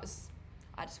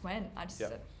I just went. I just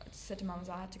said to Mum,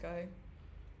 I had to go.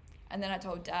 And then I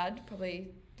told Dad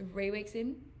probably 3 weeks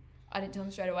in. I didn't tell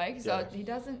him straight away because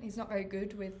he's not very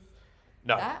good with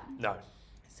that. No.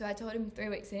 So I told him 3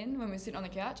 weeks in when we were sitting on the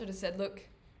couch. I just said, "Look,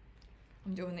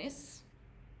 I'm doing this."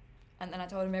 And then I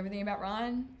told him everything about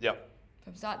Ryan. Yep.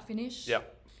 From start to finish. Yep.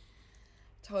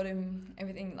 Told him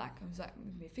everything, like, I was like,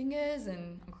 with my fingers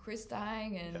and Uncle Chris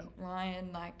dying and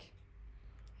Ryan, like,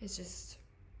 it's just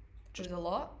it was a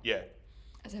lot. Yeah.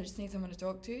 I said, "I just need someone to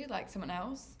talk to, like someone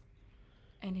else."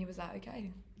 And he was like,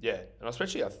 "Okay." Yeah, and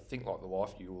especially I think like the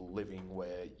life you were living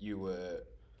where you were,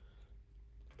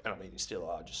 and I mean you still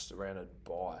are, just surrounded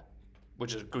by,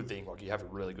 which is a good thing, like you have a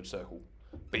really good circle,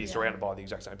 but you're surrounded by the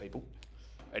exact same people.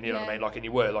 And you know what I mean? Like, and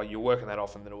you were working that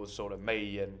off, and then it was sort of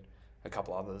me and a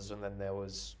couple others, and then there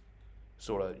was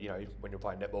sort of, when you're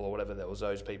playing netball or whatever, there was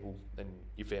those people and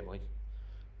your family.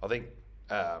 I think,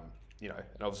 and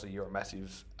obviously you're a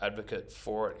massive advocate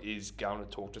for it, is going to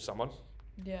talk to someone.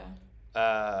 Yeah.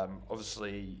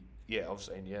 Obviously,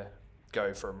 and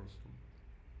go from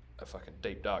a fucking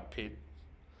deep dark pit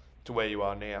to where you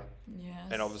are now. Yes.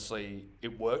 And obviously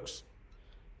it works.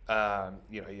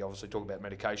 You obviously talk about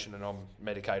medication, and I'm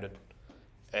medicated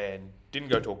and didn't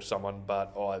go talk to someone,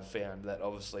 but I've found that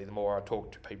obviously the more I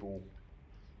talk to people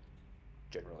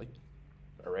generally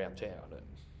around town and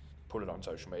put it on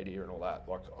social media and all that,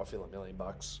 like I feel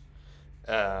 $1,000,000.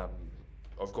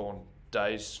 I've gone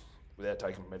days without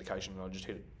taking medication and I just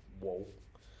hit a wall,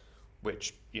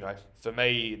 which, for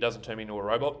me, it doesn't turn me into a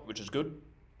robot, which is good.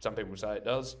 Some people say it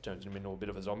does, turns them into a bit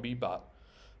of a zombie, but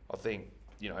I think,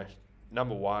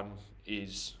 number one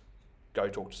is go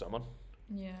talk to someone.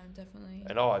 Yeah, definitely.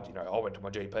 And I went to my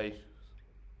GP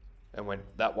and went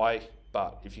that way,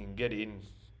 but if you can get in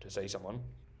to see someone,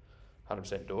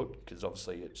 100% do it, because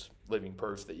obviously it's living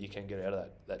proof that you can get out of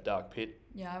that dark pit.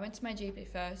 Yeah, I went to my GP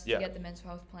first to get the mental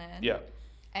health plan. Yeah.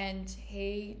 And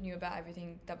he knew about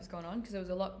everything that was going on, because there was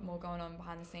a lot more going on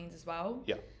behind the scenes as well.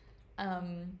 Yeah.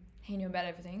 He knew about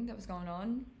everything that was going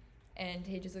on, and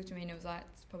he just looked at me and he was like,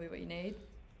 "It's probably what you need."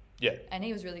 Yeah. And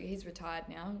he's retired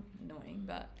now, annoying,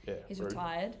 but he's rude.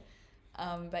 retired.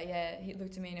 But yeah, he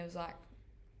looked at me and he was like,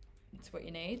 "It's what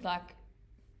you need. Like,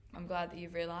 I'm glad that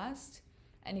you've realised."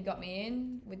 And he got me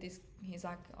in with this, he's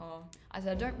like, "Oh," I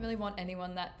said, "I don't really want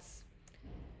anyone that's,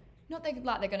 not that,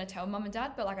 like, they're going to tell Mum and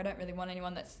Dad, but like I don't really want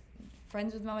anyone that's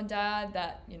friends with Mum and Dad,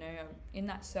 that, in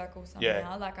that circle somehow.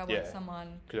 Yeah. Like, I want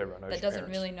someone that doesn't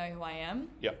really know who I am."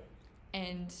 Yeah.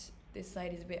 And this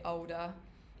lady's a bit older,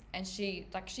 and she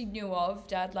knew of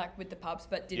Dad, like, with the pubs,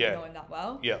 but didn't know him that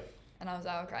well. Yeah. And I was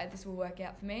like, "Okay, this will work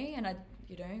out for me." And I,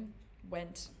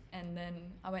 went, and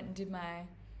then I went and did my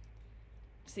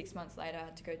 6 months later, I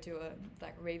had to go do a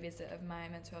revisit of my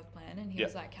mental health plan, and he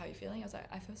was like, "How are you feeling?" I was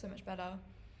like, "I feel so much better."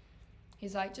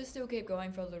 He's like, "Just still keep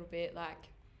going for a little bit, like,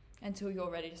 until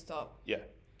you're ready to stop." Yeah.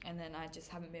 And then I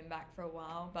just haven't been back for a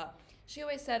while, but she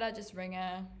always said I'd just ring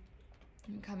her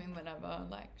and come in whenever.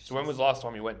 Like. So when was the last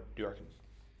time you went, do you reckon?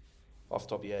 Off the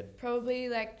top of your head. Probably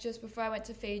like just before I went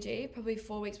to Fiji, probably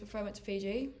 4 weeks before I went to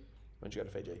Fiji. When did you go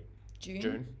to Fiji?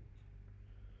 June.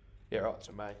 Yeah, right,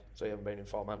 so May. So you haven't been in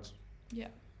 5 months. Yeah.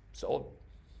 Solid.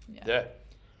 Yeah.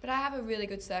 But I have a really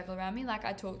good circle around me. Like,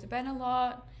 I talk to Ben a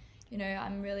lot.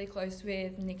 I'm really close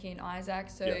with Nikki and Isaac.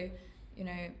 So,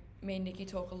 me and Nikki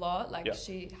talk a lot. Like,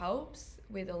 she helps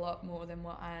with a lot more than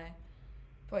what I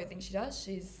probably think she does.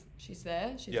 She's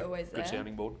there. She's always there. Good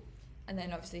sounding board. And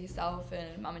then obviously yourself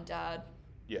and Mum and Dad.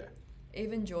 Yeah.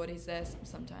 Even Geordie's there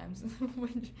sometimes.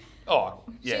 Oh,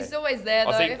 yeah. She's always there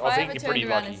though. I think if I you're ever turned pretty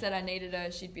around lucky. and said I needed her,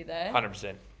 she'd be there.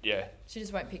 100%. Yeah. She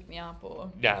just won't pick me up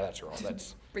or No, that's right.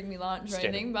 That's bring me lunch or Standard.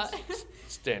 anything. But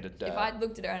standard. if I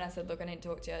looked at her and I said, "Look, I need to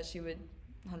talk to you," she would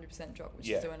 100% drop what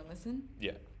she's Yeah. doing and listen.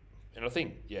 Yeah. And I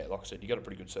think, yeah, like I said, you got a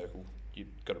pretty good circle.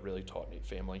 You've got a really tight-knit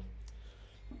family.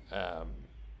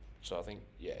 So I think,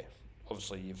 yeah,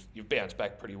 obviously you've bounced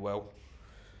back pretty well.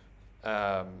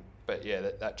 But yeah,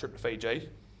 that trip to Fiji,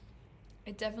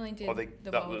 It definitely did. I think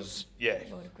the that world was,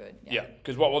 world of good. Yeah.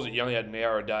 Because what was it? You only had an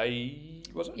hour a day,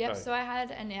 was it? Yep. No. So I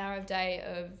had an hour a day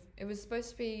of. It was supposed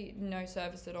to be no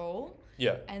service at all.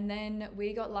 Yeah. And then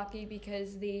we got lucky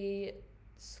because the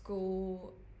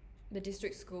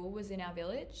district school was in our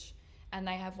village, and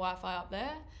they have Wi-Fi up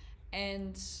there,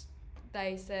 and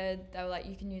they were like,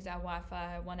 you can use our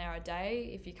Wi-Fi 1 hour a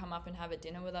day if you come up and have a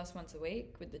dinner with us once a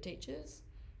week with the teachers.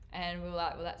 And we were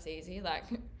like, well, that's easy. Like,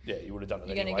 Yeah, you would have done it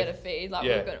you're anyway. gonna get a feed. Like,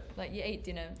 Yeah. we've got like you eat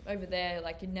dinner over there.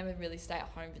 Like, you never really stay at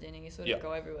home for dinner. You sort of Yeah.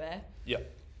 go everywhere. Yeah.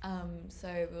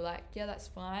 So we were like, yeah, that's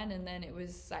fine. And then it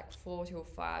was like 4 till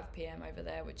 5 p.m. over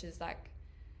there, which is like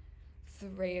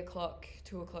 3 o'clock,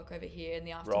 2 o'clock over here in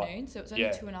the afternoon. So it was only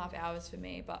Yeah. 2.5 hours for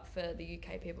me, but for the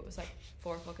UK people, it was like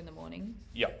 4 o'clock in the morning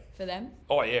Yeah. for them.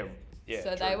 Oh, yeah. Yeah.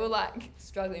 So true. they were like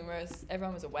struggling, whereas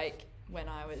everyone was awake when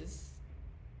I was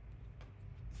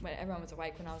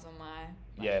on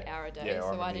my hour a day. Yeah, I so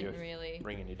I remember didn't you really.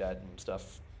 ringing your dad and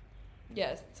stuff.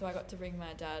 Yeah, so I got to ring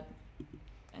my dad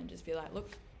and just be like,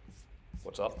 look,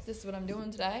 What's up? this is what I'm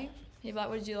doing today. He'd be like,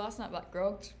 what did you do last night? I'd be like,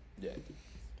 grogged. Yeah.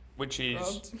 Which is,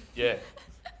 Grogged. yeah.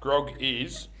 Grog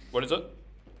is, what is it?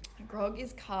 Grog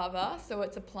is carver, so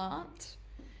it's a plant.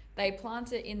 They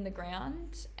plant it in the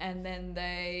ground and then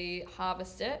they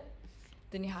harvest it.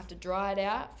 Then you have to dry it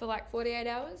out for like 48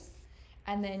 hours.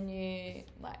 And then you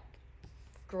like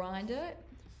grind it.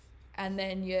 And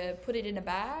then you put it in a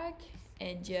bag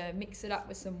and you mix it up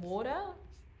with some water,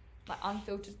 like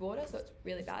unfiltered water, so it's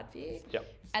really bad for you.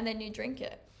 Yep. And then you drink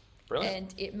it. Brilliant.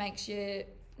 And it makes you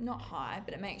not high,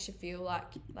 but it makes you feel like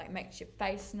makes your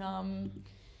face numb,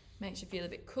 makes you feel a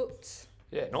bit cooked.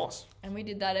 Yeah, nice. And we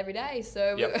did that every day,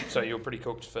 so Yep. So you were pretty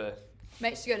cooked for.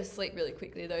 makes you go to sleep really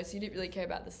quickly though, so you didn't really care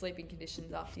about the sleeping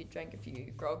conditions after you drank a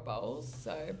few grog bowls.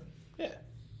 So Yeah.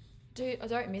 dude, I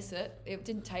don't miss it. It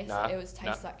didn't taste. Nah, it was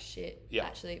taste nah. like shit. Yeah.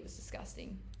 Actually, it was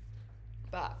disgusting.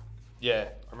 But Yeah,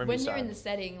 I remember when you you're saying. in the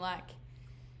setting, like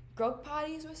grog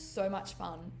parties were so much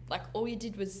fun. Like all you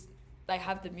did was they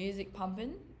have the music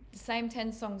pumping, the same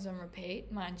 10 songs on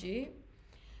repeat, mind you,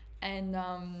 and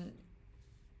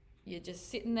you're just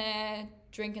sitting there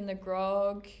drinking the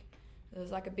grog.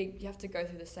 There's like you have to go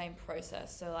through the same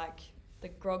process. So like the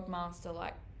grog master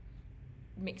like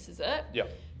mixes it. Yeah.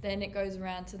 Then it goes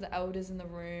around to the elders in the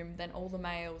room, then all the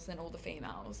males, then all the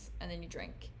females, and then you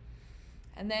drink.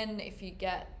 And then if you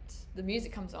the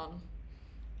music comes on,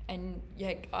 and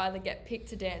you either get picked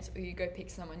to dance or you go pick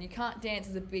someone. You can't dance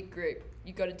as a big group.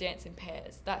 You got to dance in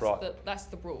pairs. That's Right. that's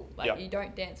the rule. Like Yeah. you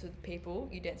don't dance with people.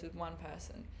 You dance with one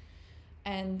person.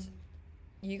 And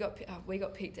we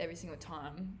got picked every single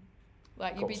time.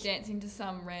 Like you'd be Course. dancing to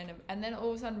some random, and then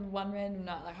all of a sudden one random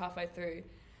night, like halfway through,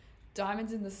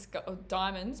 Diamonds in the Sky, or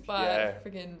Diamonds by Yeah.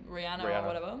 freaking Rihanna Rihanna. or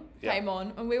whatever Yeah. came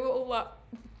on, and we were all like,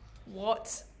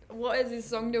 "What? What is this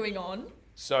song doing on?"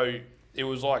 So it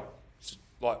was like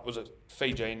was it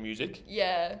Fijian music?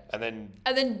 Yeah. And then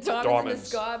And then Diamonds in the Diamonds.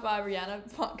 Sky by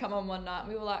Rihanna come on one night, and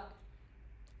we were like,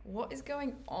 "What is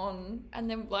going on?" And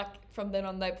then like from then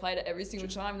on, they played it every single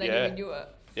time. They Yeah. never knew it.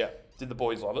 yeah, did the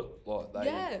boys love it? Like they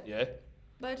Yeah. yeah.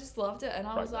 They just loved it, and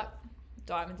I Right. was like,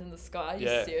 "Diamonds in the Sky? Are you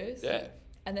Yeah. serious?" Yeah.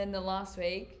 And then the last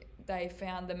week, they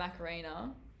found the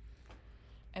Macarena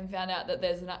and found out that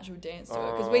there's an actual dance to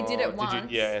it. Because we did Oh, it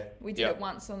once. yeah. We did Yeah. it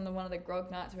once on one of the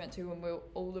grog nights we went to when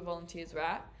all the volunteers were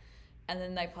at. And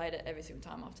then they played it every single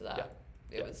time after that. Yeah.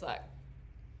 It Yeah. was like,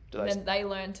 Do and they then they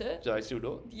learnt it. do they still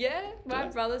do it? Yeah. My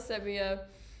they? brother sent me a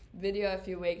video a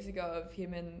few weeks ago of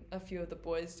him and a few of the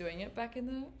boys doing it back in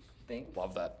the thing.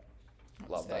 Love that. It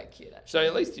Love was very that. cute, actually. So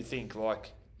at least you think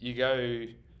like you go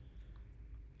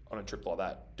on a trip like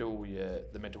that, do all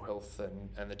the mental health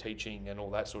and the teaching and all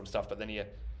that sort of stuff, but then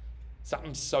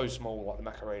something so small like the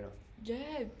Macarena.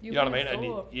 Yeah. You know what I mean? would've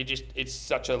And thought. you just it's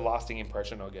such a lasting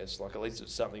impression, I guess. Like at least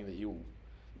it's something that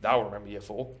they'll remember you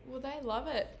for. Well, they love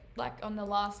it. Like on the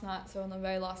last night, so on the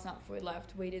very last night before we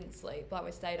left, we didn't sleep. Like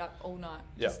we stayed up all night,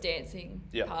 just dancing,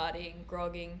 Yeah. partying,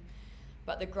 grogging.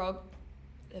 But the grog,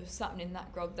 there was something in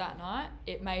that grog that night.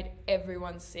 It made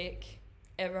everyone sick.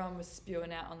 Everyone was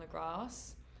spewing out on the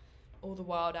grass. All the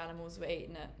wild animals were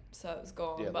eating it, so it was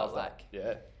gone. Yeah, but love like that.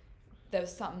 Yeah. there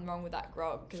was something wrong with that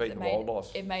grog because Feed the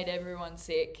wildlife. it made everyone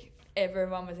sick.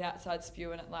 Everyone was outside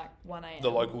spewing at like 1 a.m. The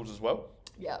locals as well?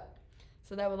 Yep.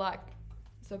 So they were like,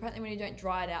 so apparently when you don't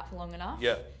dry it out for long enough,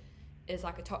 Yeah. there's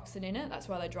like a toxin in it. That's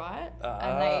why they dry it. Ah.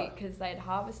 And because they'd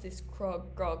harvest this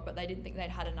grog, but they didn't think they'd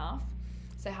had enough.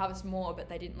 So they harvest more, but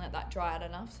they didn't let that dry out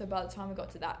enough. So by the time we got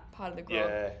to that part of the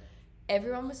grog,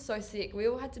 everyone was so sick. We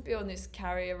all had to be on this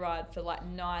carrier ride for like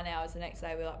 9 hours the next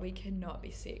day. We were like, we cannot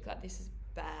be sick. Like, this is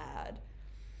bad.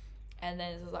 And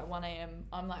then it was like 1 a.m.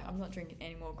 I'm like, I'm not drinking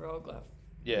any more grog.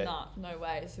 Like, nah, no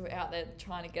way. So we're out there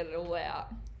trying to get it all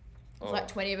out. It was like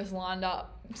 20 of us lined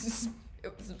up.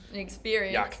 It was an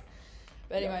experience. Yuck.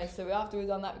 But anyway, so after we've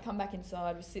done that, we come back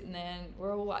inside. We're sitting there and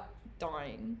we're all like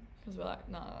dying because we're like,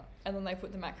 nah. And then they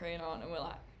put the macarena on and we're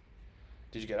like,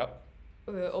 did you get up?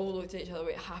 we all looked at each other.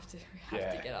 We have to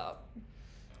get up.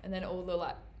 And then all the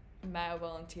like male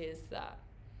volunteers that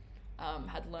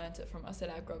had learnt it from us at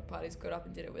our grog parties got up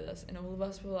and did it with us, and all of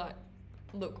us were like,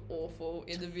 look awful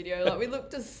in the video. Like we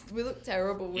looked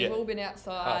terrible. We've all been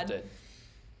outside. Half dead.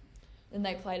 And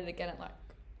they played it again at like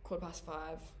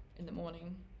 5:15 in the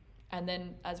morning. And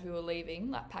then as we were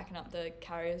leaving, like packing up the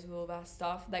carriers with all of our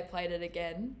stuff, they played it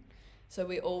again. So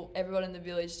everyone in the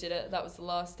village did it. That was the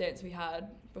last dance we had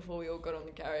before we all got on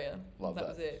the carrier. Love that.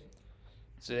 Was it.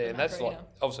 So yeah, and that's like,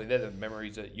 obviously they're the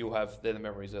memories that you'll have, they're the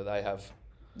memories that they have.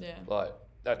 Yeah. Like,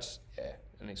 that's,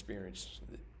 an experience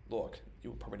like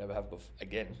you'll probably never have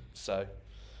again. So,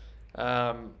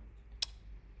 going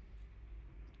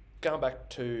back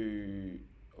to,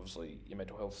 obviously, your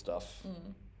mental health stuff,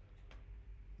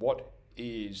 what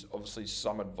is obviously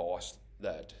some advice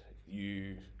that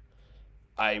you,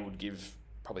 A, would give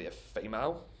probably a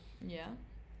female? Yeah.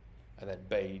 And then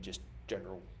B, just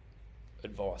general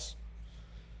advice?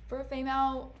 For a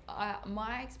female,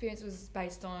 my experience was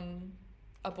based on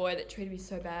a boy that treated me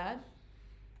so bad,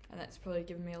 and that's probably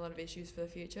given me a lot of issues for the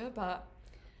future. But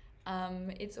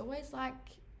it's always like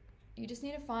you just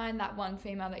need to find that one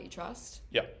female that you trust.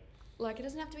 Yeah. Like, it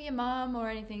doesn't have to be your mum or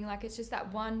anything. Like, it's just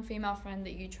that one female friend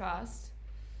that you trust,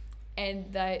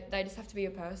 and they just have to be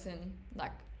your person.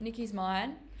 Like, Nikki's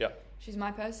mine. Yeah. She's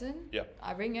my person. Yeah.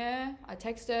 I ring her, I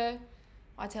text her,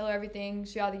 I tell her everything.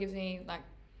 She either gives me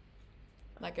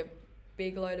like a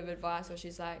big load of advice, or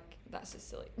she's like, that's just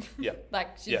silly. Yeah.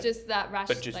 Like, she's just that rash.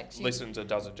 But just like, listens and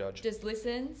doesn't judge. Just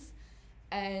listens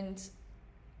and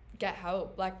get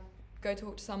help. Like, go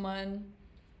talk to someone.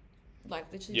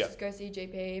 Like, literally just go see a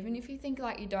GP. Even if you think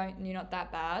like you're not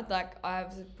that bad. Like, I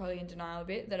was probably in denial a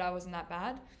bit that I wasn't that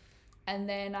bad. And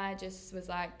then I just was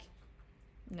like,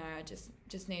 no, I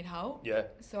just need help. Yeah.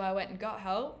 So I went and got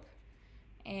help,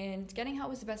 and getting help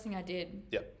was the best thing I did.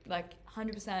 Yeah. Like,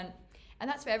 100%. And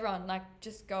that's for everyone. Like,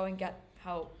 just go and get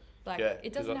help. Like,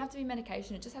 it doesn't have to be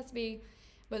medication. It just has to be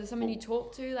whether someone you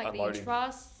talk to, like, that you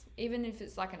trust, even if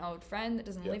it's like an old friend that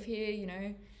doesn't live here, you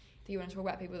know, that you want to talk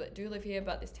about people that do live here,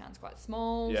 but this town's quite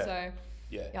small. Yeah. So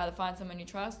you either find someone you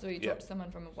trust, or you talk to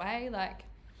someone from away. Like,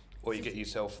 or you get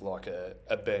yourself like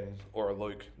a Ben or a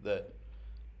Luke that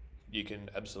you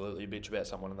can absolutely bitch about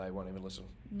someone and they won't even listen.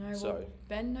 No, well,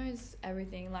 Ben knows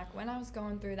everything. Like, when I was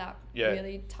going through that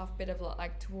really tough bit of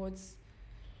like towards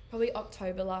probably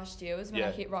October last year was when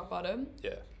I hit rock bottom.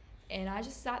 Yeah. And I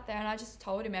just sat there and I just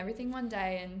told him everything one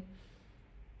day, and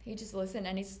he just listened,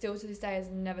 and he still to this day has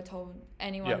never told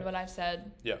anyone what I've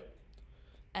said. Yeah.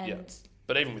 And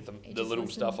but even with the little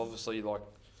stuff, obviously, like,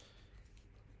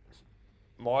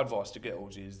 my advice to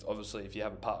girls is, obviously, if you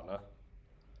have a partner,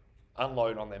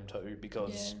 unload on them too,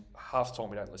 because half the time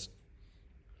we don't listen,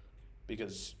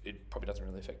 because it probably doesn't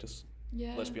really affect us.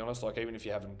 Yeah. Let's be honest. Like, even if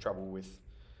you're having trouble with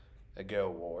a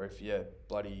girl, or if you're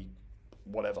bloody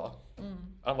whatever,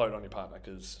 unload on your partner,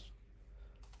 because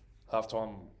half the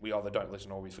time we either don't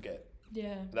listen or we forget.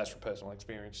 Yeah. That's from personal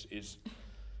experience. Is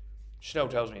Chanel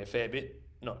tells me a fair bit,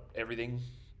 not everything,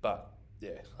 but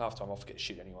half the time I forget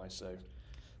shit anyway. So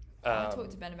I talk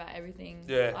to Ben about everything.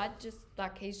 Yeah. I just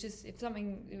he's just, if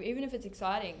something, even if it's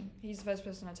exciting, he's the first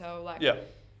person I tell. Like,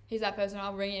 he's that person.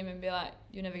 I'll ring him and be like,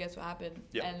 "You never guess what happened."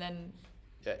 Yeah. And then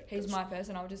he's my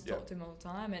person. I'll just talk to him all the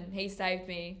time, and he saved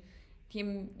me.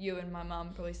 Him, you, and my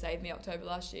mum probably saved me October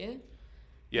last year.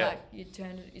 Yeah. Like, you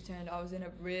turned. I was in a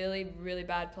really, really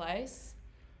bad place,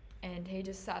 and he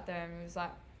just sat there and was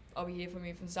like, "I'll be here for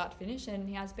you from start to finish," and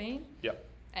he has been. Yeah.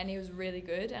 And he was really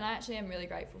good, and I actually am really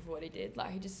grateful for what he did.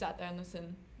 Like, he just sat there and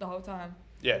listened the whole time.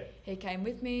 Yeah. He came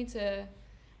with me to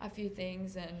a few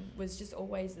things and was just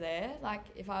always there. Like,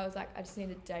 if I was like, I just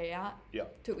need a day out. Yeah.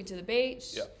 Took me to the beach.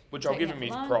 Yeah. Which I'll give him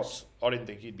his props. I didn't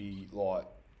think he'd be like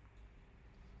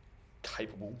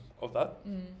capable of that.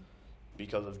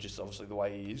 Because of just obviously the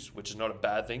way he is, which is not a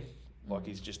bad thing. Like,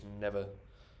 he's just never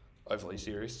overly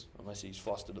serious, unless he's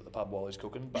flustered at the pub while he's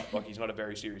cooking. But, like, he's not a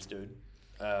very serious dude.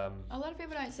 A lot of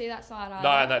people don't see that side either. No,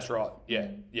 and that's right. Yeah,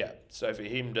 yeah. So for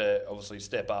him to obviously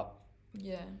step up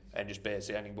and just be a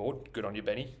sounding board, good on you,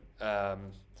 Benny.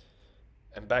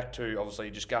 And back to, obviously,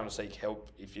 just going to seek help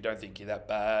if you don't think you're that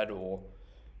bad, or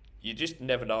you just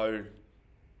never know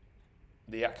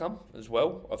the outcome as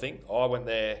well, I think. I went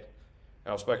there,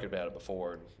 and I've spoken about it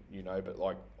before, and but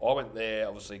like, I went there,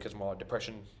 obviously, because my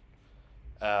depression,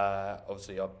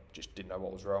 obviously, I just didn't know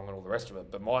what was wrong and all the rest of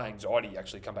it, but my anxiety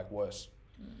actually come back worse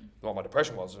than what my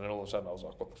depression was, and then all of a sudden I was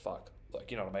like, what the fuck?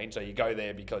 Like, you know what I mean? So you go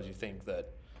there because you think that,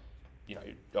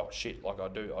 oh shit, like I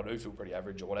do feel pretty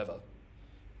average or whatever,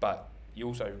 but you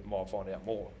also might find out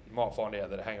more. You might find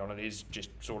out that, hang on, it is just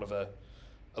sort of a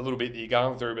little bit that you're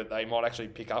going through, but they might actually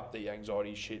pick up the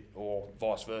anxiety shit or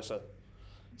vice versa.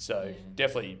 So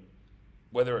definitely,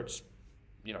 whether it's,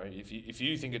 if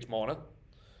you think it's minor,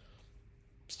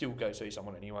 still go see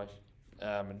someone anyway.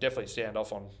 And definitely stand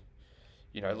off on,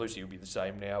 Lucy will be the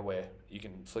same now, where you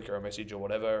can flick her a message or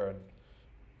whatever, and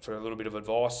for a little bit of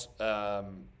advice.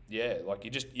 Like you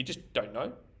just don't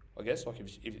know. I guess, like,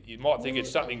 if you might think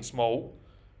it's something small,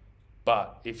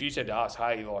 but if you said to us,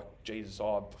 hey, like, Jesus,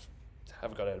 I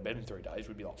haven't got out of bed in 3 days,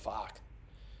 we'd be like, fuck.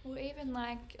 Well, even,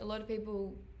 like, a lot of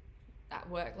people at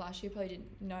work last year probably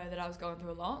didn't know that I was going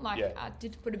through a lot. Like, I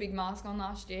did put a big mask on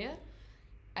last year,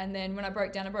 and then when I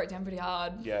broke down pretty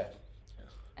hard. Yeah.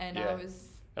 And I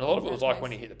was... And a lot of it was like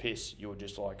when you hit the piss, you were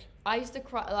just like... I used to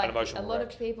cry, like, a lot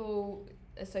of people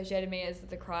associated me as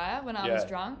the crier when I was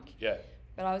drunk. Yeah.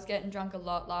 But I was getting drunk a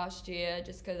lot last year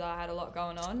just because I had a lot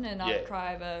going on, and I'd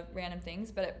cry over random things,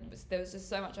 but there was just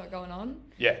so much going on.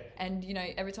 Yeah. And,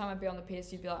 every time I'd be on the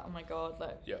piss, you'd be like, oh my God,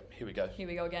 like... Yeah, here we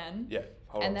go again. Yeah.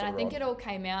 And then I think it all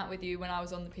came out with you when I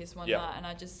was on the piss one night, and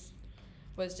I just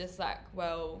was just like,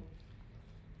 well,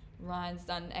 Ryan's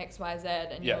done X, Y, Z,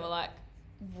 and you were like,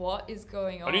 what is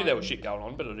going on? I knew there was shit going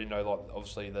on, but I didn't know, like,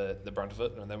 obviously the brunt of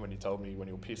it, and then when you told me when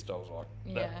you were pissed, I was like...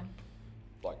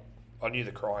 Like... I knew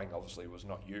the crying obviously was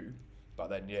not you,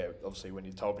 but then obviously when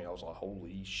you told me, I was like,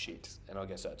 holy shit. And I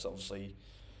guess that's obviously,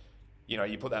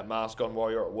 you put that mask on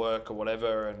while you're at work or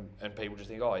whatever, and people just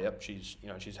think, oh yep, she's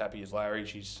happy as Larry,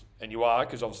 and you are,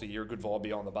 because obviously you're a good vibe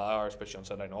behind the bar, especially on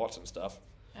Saturday nights and stuff.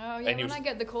 Oh yeah, and when I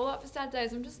get the call up for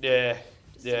Saturdays, I'm just a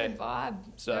good vibe.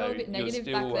 So they're all a bit negative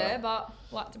back there, but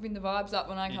I like to bring the vibes up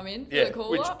when I come in for the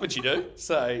call up. Which you do.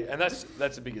 So, and that's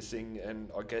the biggest thing, and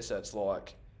I guess that's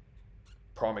like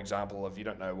prime example of you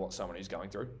don't know what someone is going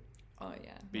through. Oh yeah.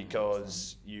 100%.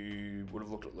 Because you would have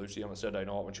looked at Lucy on a Saturday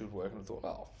night when she was working and thought,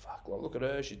 oh fuck, well look at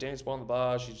her, she's dancing behind the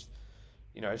bar, she's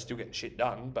still getting shit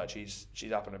done, but she's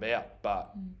up and about.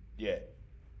 But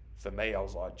for me, I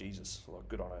was like, Jesus, like,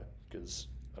 good on her, because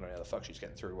I don't know how the fuck she's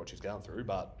getting through what she's going through,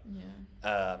 but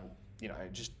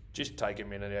just take a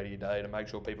minute out of your day to make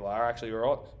sure people are actually all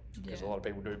right, because a lot of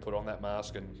people do put on that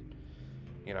mask, and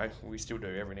we still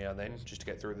do every now and then just to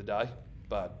get through the day.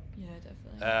 But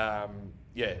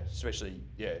definitely. Especially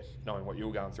knowing what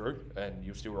you're going through, and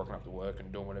you're still rocking up to work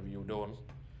and doing whatever you're doing.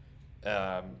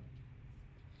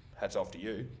 Hats off to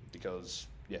you, because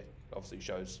obviously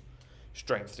shows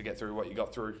strength to get through what you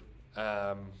got through.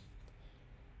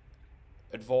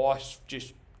 Advice,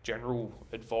 just general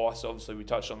advice. Obviously, we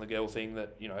touched on the girl thing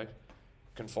that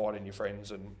confide in your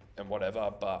friends and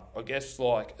whatever. But I guess,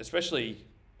 like, especially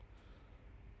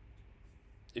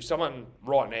if someone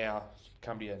right now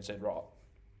come to you and said, right,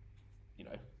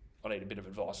 I need a bit of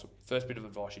advice. First bit of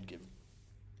advice you'd give.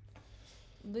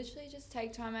 Literally just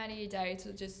take time out of your day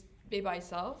to just be by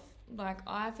yourself. Like,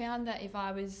 I found that if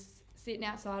I was sitting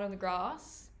outside on the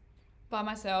grass by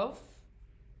myself,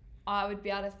 I would be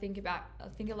able to think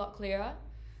a lot clearer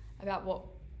about what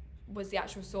was the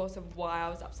actual source of why I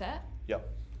was upset. Yep.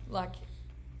 Like,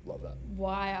 love that.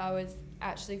 Why I was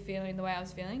actually feeling the way I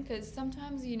was feeling. Because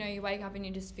sometimes, you wake up and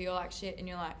you just feel like shit and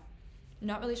you're like,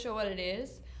 not really sure what it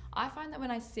is. I find that when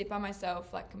I sit by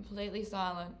myself, like completely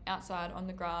silent, outside on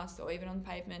the grass or even on the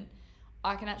pavement,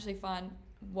 I can actually find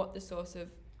what the source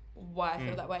of why I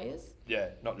feel that way is. Yeah,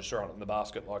 not just throwing it in the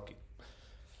basket like,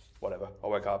 whatever, I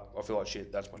wake up, I feel like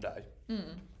shit, that's my day.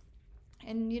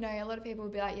 And, a lot of people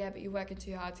would be like, yeah, but you're working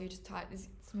too hard, so you're just tired. It's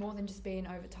more than just being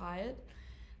overtired.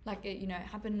 Like, it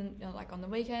happened, like on the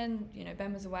weekend,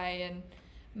 Ben was away and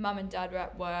Mum and Dad were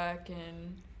at work,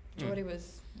 and Geordie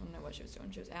was, I don't know what she was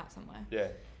doing, she was out somewhere. Yeah.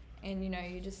 And,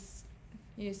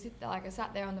 you sit there, like I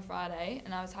sat there on the Friday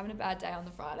and I was having a bad day on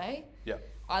the Friday. Yeah.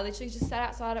 I literally just sat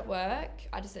outside at work.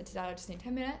 I just said to Dad, I just need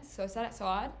 10 minutes. So I sat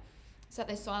outside, sat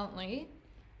there silently,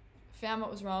 found what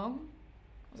was wrong,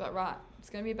 I was like, right, it's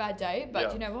going to be a bad day, but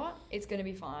Yeah. you know what? It's going to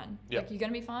be fine. Yeah. Like, you're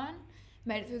going to be fine.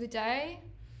 Made it through the day,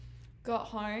 got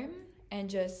home, and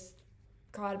just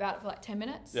cried about it for like 10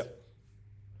 minutes. Yeah.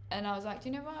 And I was like, do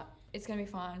you know what? It's going to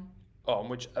be fine. Oh, and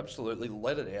which absolutely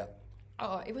let it out.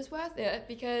 Oh, it was worth it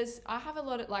because I had a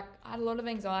lot of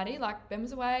anxiety. Like, Ben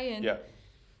was away and, Yeah.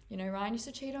 you know, Ryan used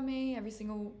to cheat on me every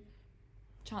single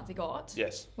chance he got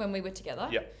Yes. when we were together.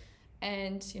 Yeah.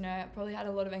 And, you know, I probably had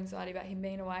a lot of anxiety about him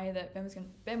being away, that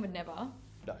Ben would never,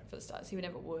 No. for the starters, he would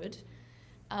never would.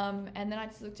 And then I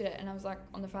just looked at it and I was like,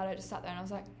 on the Friday I just sat there and I was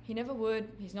like, he never would.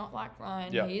 He's not like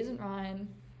Ryan. Yeah. He isn't Ryan.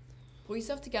 Pull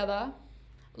yourself together.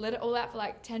 Let it all out for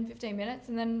like 10, 15 minutes.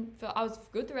 And then I was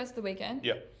good the rest of the weekend.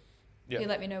 Yeah. Yeah. He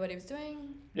let me know what he was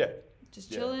doing. Yeah.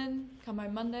 Just Yeah. chilling. Come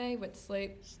home Monday, went to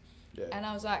sleep. Yeah. And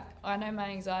I was like, I know my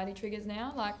anxiety triggers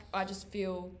now. Like, I just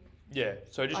feel... Yeah.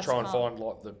 So just I try and just can't. find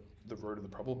like the root of the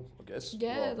problem, I guess.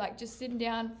 Yeah, like just sitting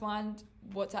down, find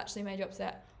what's actually made you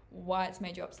upset, why it's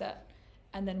made you upset,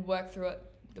 and then work through it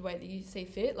the way that you see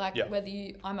fit. Like Yeah. whether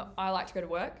I like to go to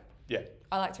work. Yeah.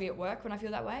 I like to be at work when I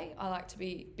feel that way. I like to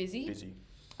be busy. Busy.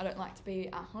 I don't like to be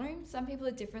at home. Some people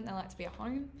are different. They like to be at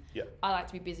home. Yeah. I like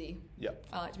to be busy. Yeah.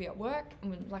 I like to be at work.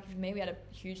 And like for me, we had a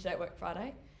huge day at work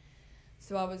Friday,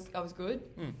 so I was good.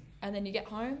 And then you get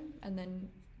home, and then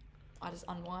I just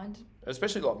unwind.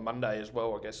 Especially like Monday as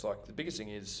well, I guess. Like the biggest thing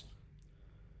is,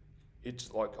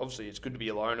 it's like obviously it's good to be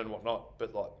alone and whatnot,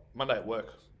 but like Monday at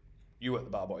work, you were at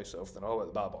the bar by yourself, then I were at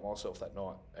the bar by myself that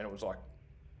night, and it was like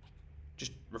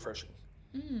just refreshing.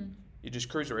 You just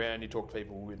cruise around, you talk to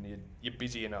people, and you're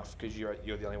busy enough because you're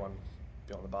the only one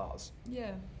behind the bars.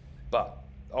 Yeah. But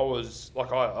I was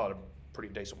like I had a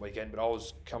pretty decent weekend, but I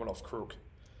was coming off crook.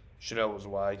 Chanel was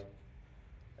away,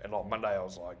 and like Monday I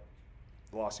was like,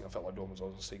 the last thing I felt like doing was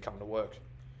obviously coming to work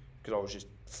because I was just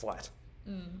flat.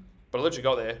 But I literally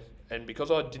got there, and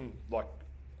because I didn't like,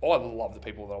 I love the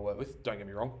people that I work with. Don't get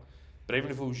me wrong, but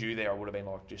even if it was you there, I would have been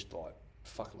like, just like,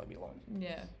 fucking leave me alone.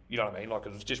 Yeah. You know what I mean? Like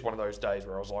it was just one of those days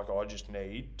where I was like, I just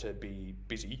need to be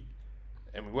busy,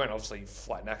 and we weren't obviously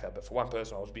flat knacker, but for one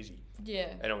person I was busy, Yeah.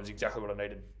 and it was exactly what I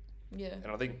needed. Yeah.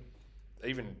 And I think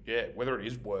even whether it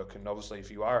is work, and obviously if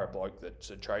you are a bloke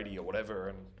that's a tradie or whatever,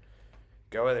 and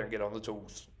go out there and get on the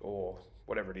tools or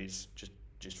whatever it is,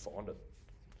 just find it.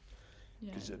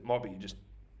 Yeah. Because it might be just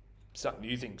something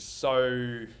you think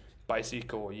so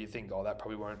basic, or you think, oh, that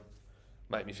probably won't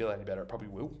make me feel any better. It probably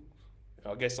will.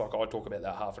 I guess like I talk about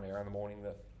that half an hour in the morning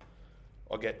that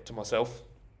I get to myself,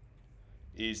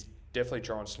 is definitely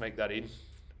try and sneak that in,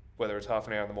 whether it's half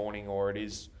an hour in the morning or it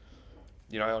is,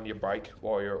 you know, on your break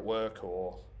while you're at work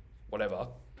or whatever.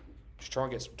 Just try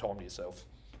and get some time to yourself.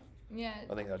 Yeah.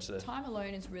 I think that's the Time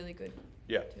alone is really good.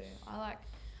 Yeah. Too. I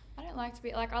don't like to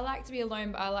be I like to be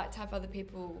alone, but I like to have other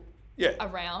people Yeah.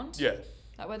 around. Yeah.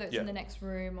 Like whether it's Yeah. in the next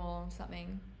room or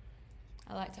something.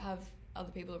 I like to have other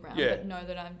people around, Yeah. but know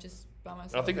that I'm just by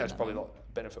myself. And I think in that's that probably moment.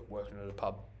 like benefit working at a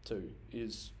pub too,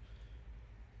 is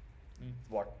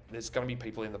like there's going to be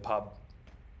people in the pub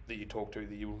that you talk to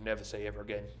that you will never see ever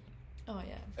again, Oh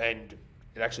yeah. and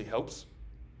it actually helps.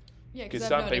 Yeah, Because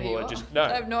because some people are just no.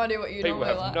 I have no idea what you People normally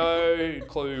have like. no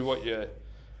clue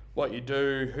what you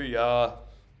do, who you are,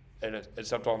 and it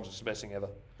sometimes it's the best thing ever.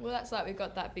 Well, that's like we've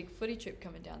got that big footy trip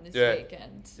coming down this Yeah.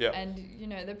 weekend. Yeah. And, you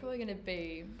know, they're probably going to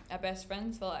be our best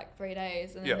friends for like 3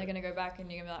 days, and then Yeah. they're going to go back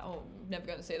and you're going to be like, oh, never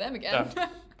going to see them again.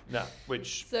 No,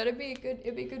 which So it'd be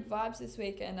good vibes this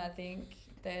weekend. I think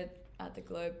they're at the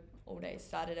Globe all day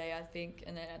Saturday, I think,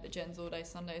 and then at the Gens all day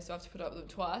Sunday, so I have to put up with them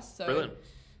twice. So brilliant.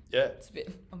 Yeah, it's a bit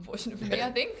unfortunate for me, I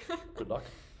think. good luck.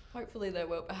 Hopefully they're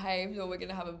well behaved, or we're going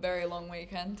to have a very long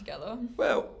weekend together.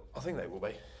 Well, I think they will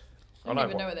be. I don't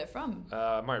even know where they're from.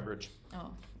 Murray Bridge.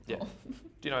 Oh. Yeah. Oh.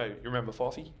 Do you remember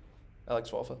Fifey? Alex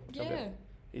Pfeiffer? Yeah.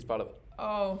 He's part of it.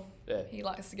 Oh. Yeah. He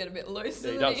likes to get a bit loose,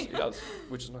 Yeah, doesn't he does,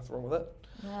 which is nothing wrong with that.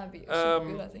 No, it'd be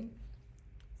good, I think.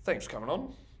 Thanks for coming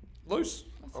on, Luce.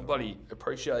 That's I all bloody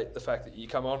appreciate the fact that you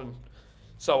come on and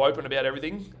so open about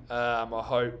everything. I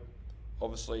hope,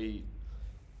 obviously,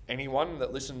 anyone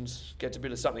that listens gets a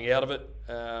bit of something out of it.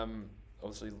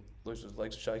 Obviously, Luce's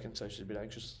legs are shaking, so she's a bit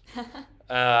anxious.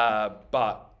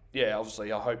 But, yeah,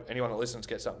 obviously, I hope anyone that listens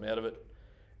gets something out of it.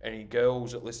 Any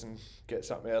girls that listen get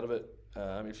something out of it.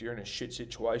 If you're in a shit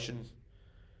situation,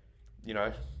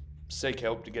 seek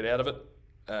help to get out of it.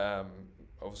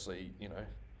 Obviously,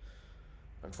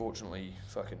 unfortunately,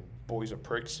 fucking boys are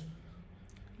pricks.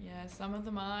 Yeah, some of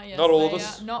them are. Yes, Not all of they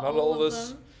us. are. Not Not all all of of us.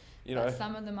 them. You But know,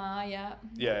 some of them are. Yeah.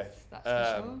 Yeah. That's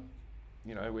for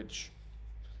sure. Which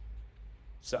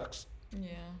sucks. Yeah.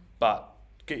 But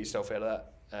get yourself out of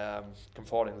that.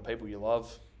 Confide in the people you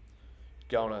love.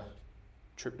 Go on a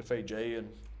trip to Fiji and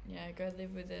Yeah, go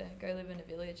live in a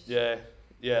village. Yeah,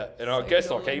 yeah. And I Soak guess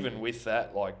it all like in. even with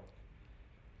that, like,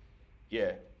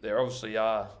 yeah, there obviously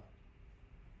are.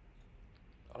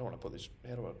 I don't want to put this.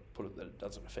 How do I put it that it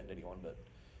doesn't offend anyone? But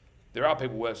there are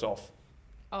people worse off.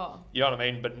 Oh. You know what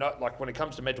I mean? But not like when it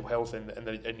comes to mental health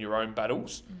and your own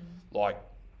battles, like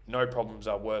no problems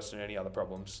are worse than any other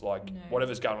problems. Like No.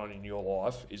 whatever's going on in your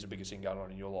life is the biggest thing going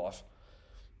on in your life.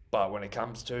 But when it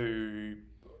comes to,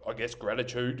 I guess,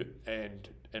 gratitude and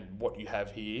what you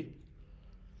have here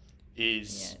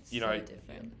is, It's you so know,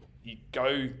 different. you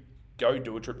go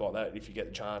do a trip like that if you get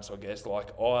the chance. I guess like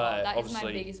That is obviously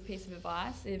my biggest piece of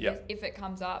advice. Yeah. If it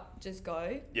comes up, just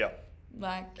go. yeah.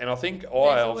 Like, And I think there's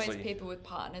I always obviously people with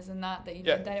partners and that you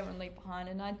Yeah. know they don't want to leave behind.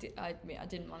 And I admit I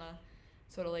didn't want to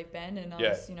sort of leave Ben, and I Yeah.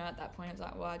 was, you know, at that point I was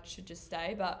like, well, I should just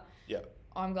stay. But yeah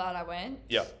I'm glad I went.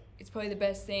 yeah. It's probably the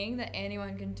best thing that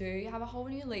anyone can do. You have a whole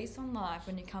new lease on life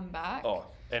when you come back. Oh,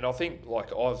 and I think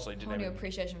like I obviously Whole didn't new even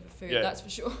appreciation for food, Yeah. that's for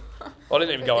sure. I didn't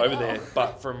even go Freaking over there, hell.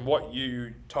 but from what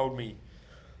you told me,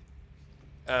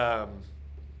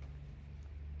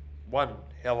 one,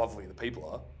 how lovely the people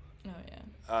are, Oh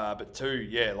yeah. but two,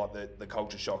 yeah, like the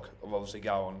culture shock of obviously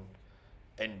going,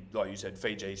 and like you said,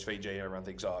 Fiji's Fiji, and everyone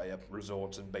thinks, oh yeah,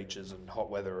 resorts and beaches and hot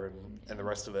weather and the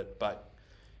rest of it, but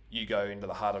you go into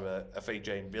the heart of a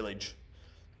Fijian village,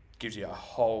 gives you a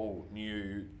whole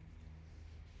new,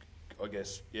 I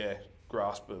guess, yeah,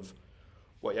 grasp of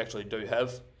what you actually do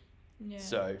have. Yeah.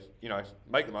 So, you know,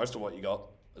 make the most of what you got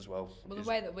as well. Well, the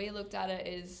way that we looked at it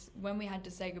is when we had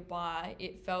to say goodbye,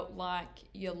 it felt like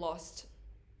you lost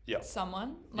Yeah.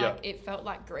 someone. Yeah. Like, it felt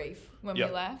like grief when Yeah.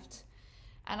 we left.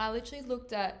 And I literally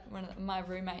looked at my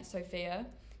roommate, Sophia.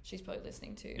 She's probably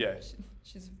listening too. Yeah.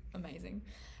 She's amazing.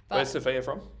 Where's Sophia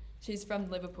from? She's from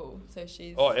Liverpool, so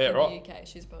she's Oh, yeah, in right. the UK.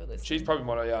 She's probably listening. She's probably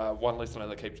my one listener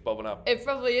that keeps bobbing up. It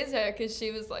probably is her because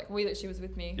she was like, she was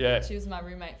with me. Yeah. She was my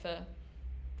roommate for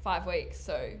 5 weeks,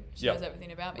 so she Yep. knows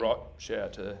everything about me. Right, shout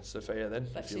out to Sophia then,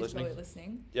 But if she's you're listening. probably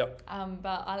listening. Yep.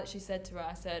 But I literally said to her,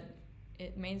 I said,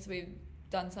 it means we've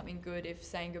done something good if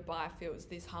saying goodbye feels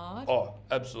this hard. Oh,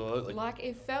 absolutely. Like,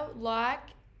 it felt like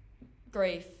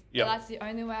grief. Yep. That's the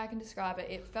only way I can describe it.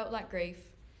 It felt like grief.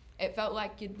 It felt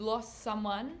like you'd lost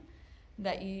someone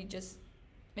that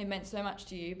it meant so much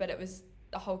to you, but it was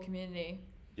the whole community.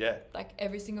 Yeah. Like,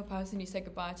 every single person you said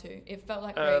goodbye to. It felt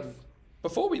like Um, grief.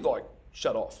 Before we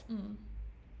shut off,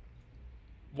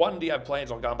 one, do you have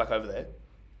plans on going back over there?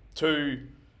 Two,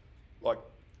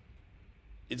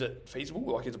 is it feasible?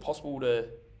 Like, is it possible to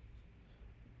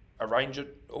arrange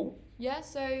it all? Yeah,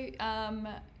 so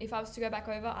if I was to go back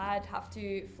over, I'd have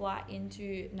to fly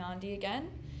into Nandi again,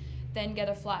 then get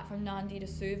a flight from Nandi to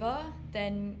Suva,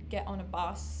 then get on a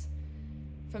bus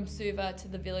from Suva to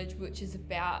the village, which is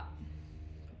about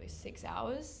probably 6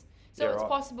 hours. So Yeah, it's right.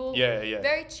 possible. Yeah, yeah.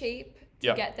 Very cheap to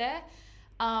Yeah. get there.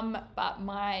 But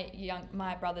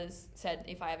my brothers said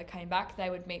if I ever came back,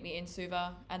 they would meet me in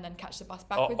Suva and then catch the bus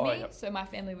back with me. Yeah. So my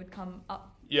family would come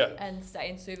up Yeah. and stay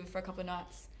in Suva for a couple of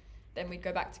nights. Then we'd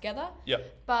go back together. Yeah.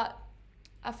 But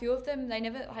a few of them, they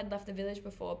never had left the village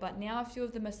before, but now a few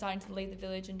of them are starting to leave the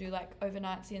village and do like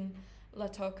overnights in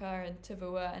Lautoka and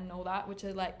Tavua and all that, which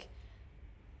are like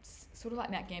sort of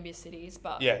like Mount Gambier cities,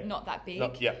 but Yeah. not that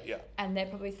big. Yeah, yeah. And they're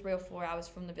probably 3 or 4 hours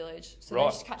from the village. So Right. they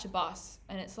just catch a bus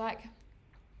and it's like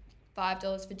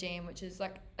 $5 for GM, which is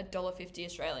like $1.50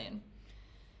 Australian.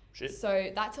 Shit.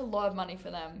 So that's a lot of money for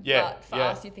them. Yeah, But for yeah.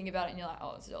 us, you think about it and you're like,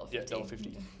 oh, it's $1.50. Yeah,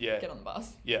 $1.50. Yeah. Get on the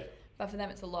bus. Yeah. But for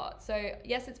them, it's a lot. So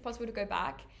yes, it's possible to go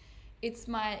back. It's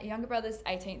my younger brother's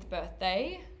 18th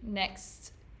birthday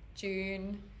next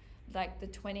June, like the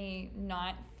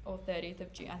 29th or 30th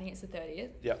of June. I think it's the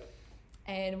 30th. Yeah.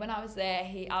 And when I was there,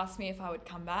 he asked me if I would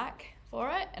come back for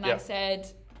it. And Yeah. I said,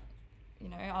 you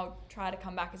know, I'll try to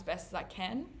come back as best as I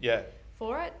can Yeah.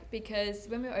 for it. Because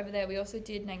when we were over there, we also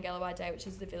did Nangalawai Day, which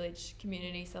is the village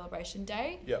community celebration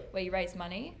day, Yeah. where you raise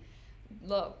money.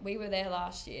 Look, we were there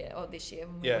last year, or this year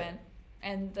when we Yeah. went.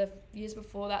 And the years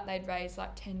before that, they'd raised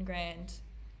like 10 grand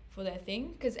for their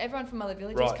thing. Because everyone from other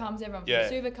villages Right. comes, everyone Yeah. from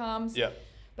Suva comes. Yeah.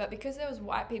 But because there was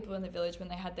white people in the village when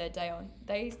they had their day on,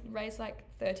 they raised like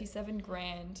 37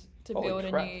 grand to Holy build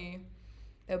crap.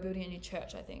 they were building a new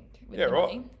church, I think, with Yeah, the right.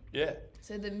 money. Yeah.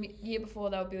 So the year before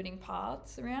they were building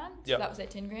paths around, so Yep. that was their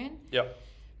 10 grand. Yeah.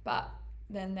 But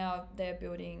then now they're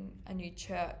building a new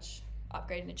church,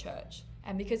 upgrading the church.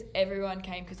 And because everyone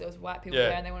came, because there was white people Yeah.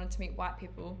 there and they wanted to meet white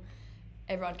people,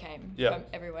 everyone came Yeah. from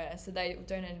everywhere. So they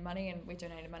donated money and we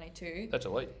donated money too. That's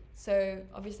elite. So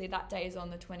obviously that day is on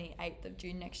the 28th of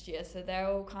June next year. So they're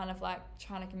all kind of like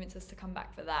trying to convince us to come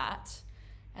back for that.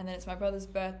 And then it's my brother's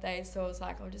birthday. So I was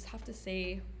like, I'll just have to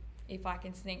see if I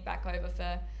can sneak back over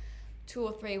for 2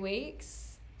 or 3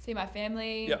 weeks, see my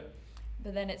family. Yeah.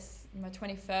 But then it's my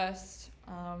 21st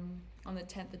on the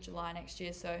 10th of July next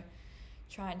year, so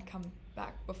try and come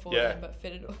back before then, but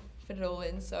fit it all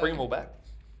in. So Bring them all back.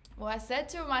 well, I said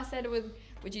to him,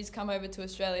 would you come over to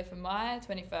Australia for my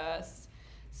 21st?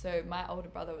 So my older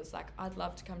brother was like, I'd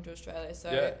love to come to Australia.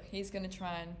 So he's going to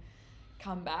try and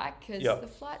come back because the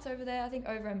flights over there, I think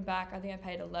over and back, I think I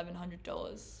paid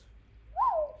 $1,100,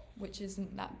 which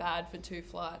isn't that bad for 2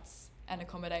 flights and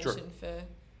accommodation for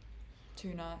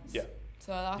 2 nights. Yeah.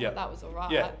 So I thought that was all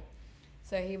right. Yeah.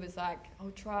 So he was like,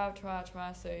 I'll try.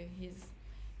 So he's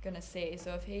going to see.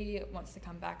 So if he wants to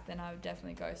come back, then I would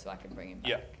definitely go so I can bring him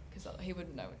back. Because he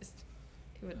wouldn't know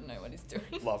what he's doing.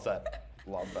 Love that.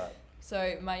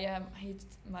 So my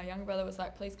younger brother was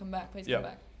like, please come back.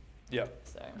 Yeah.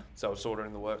 So it's sort of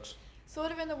in the works.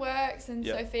 And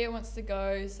Sophia wants to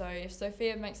go. So if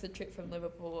Sophia makes the trip from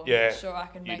Liverpool, Yeah. I'm sure I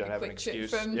can make a quick trip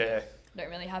from... Yeah. Don't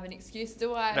really have an excuse,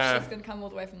 do I? Nah. She's going to come all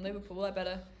the way from Liverpool. I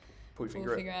better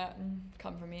figure out and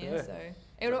come from here. Yeah. So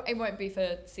it won't be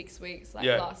for 6 weeks like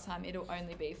last time. It'll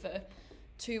only be for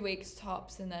 2 weeks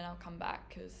tops, and then I'll come back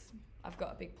because I've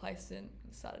got a big place in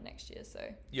the start of next year. So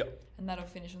and that'll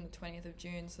finish on the 20th of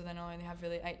June. So then I'll only have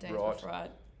really 8 days before I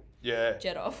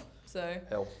jet off. So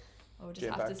I'll just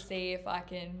have to see if I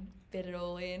can fit it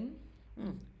all in.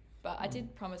 But I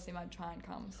did promise him I'd try and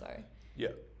come. So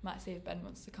might see if Ben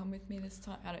wants to come with me this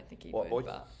time. I don't think he would,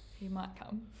 but he might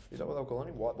come. Is that what they'll call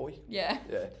him? White boy? Yeah.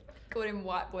 Yeah. Called him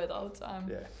White Boy the whole time.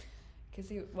 Yeah.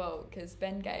 Because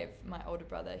Ben gave my older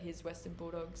brother his Western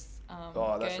Bulldogs That's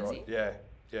Guernsey. right.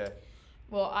 Yeah.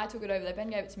 Well, I took it over there. Ben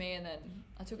gave it to me, and then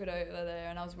I took it over there,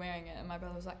 and I was wearing it, and my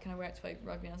brother was like, can I wear it to play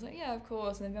rugby? And I was like, yeah, of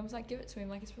course. And then Ben was like, give it to him.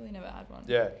 Like, he's probably never had one.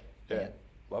 Yeah.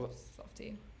 Love it.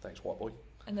 Softy. Thanks, White boy.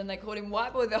 And then they called him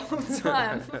White Boy the whole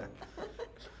time.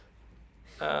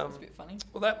 It's a bit funny.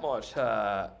 Well, that might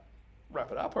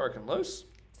wrap it up, I reckon, Luce.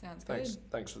 Sounds good.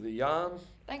 Thanks for the yarn.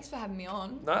 Thanks for having me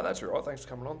on. No, that's all right. Thanks for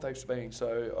coming on. Thanks for being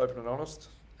so open and honest.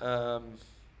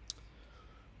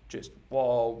 Just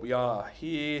while we are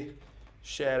here,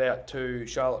 shout out to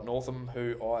Charlotte Northam,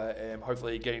 who I am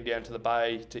hopefully getting down to the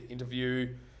Bay to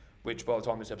interview, which by the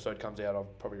time this episode comes out,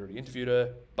 I've probably already interviewed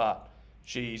her, but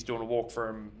she's doing a walk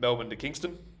from Melbourne to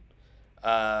Kingston.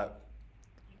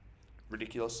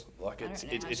 Ridiculous. Like,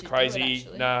 it's crazy.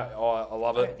 I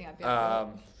love it. I don't think I'd be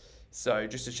able to. So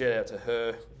just a shout out to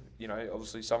her,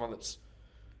 obviously someone that's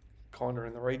kind of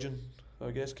in the region,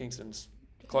 I guess. Kingston's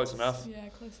close enough. Yeah,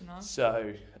 close enough.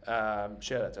 So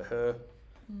shout out to her.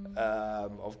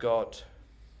 I've got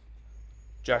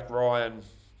Jack Ryan,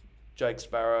 Jake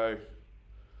Sparrow,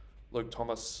 Luke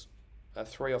Thomas,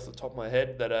 3 off the top of my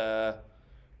head that are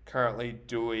currently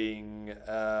doing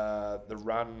the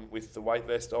run with the weight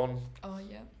vest on. Oh,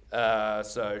 yeah.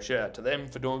 So shout out to them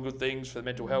for doing good things for the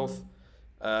mental health.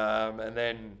 And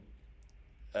then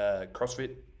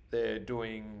CrossFit, they're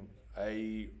doing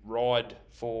a ride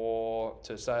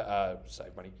to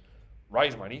save money,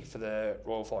 raise money for the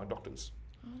Royal Flying Doctors.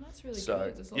 Oh, that's really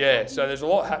good. So there's a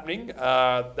lot happening.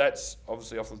 That's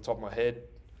obviously off the top of my head.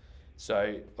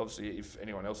 So obviously, if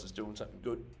anyone else is doing something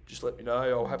good, just let me know.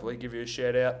 I'll happily give you a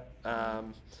shout out.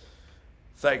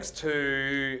 Thanks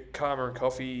to Karma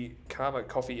Coffee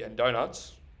and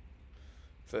Donuts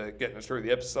for getting us through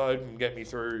the episode and getting me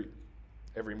through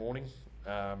every morning.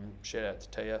 Shout out to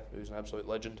Tia, who's an absolute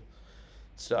legend.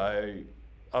 So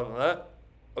other than that,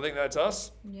 I think that's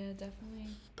us. Yeah, definitely.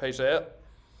 Peace out.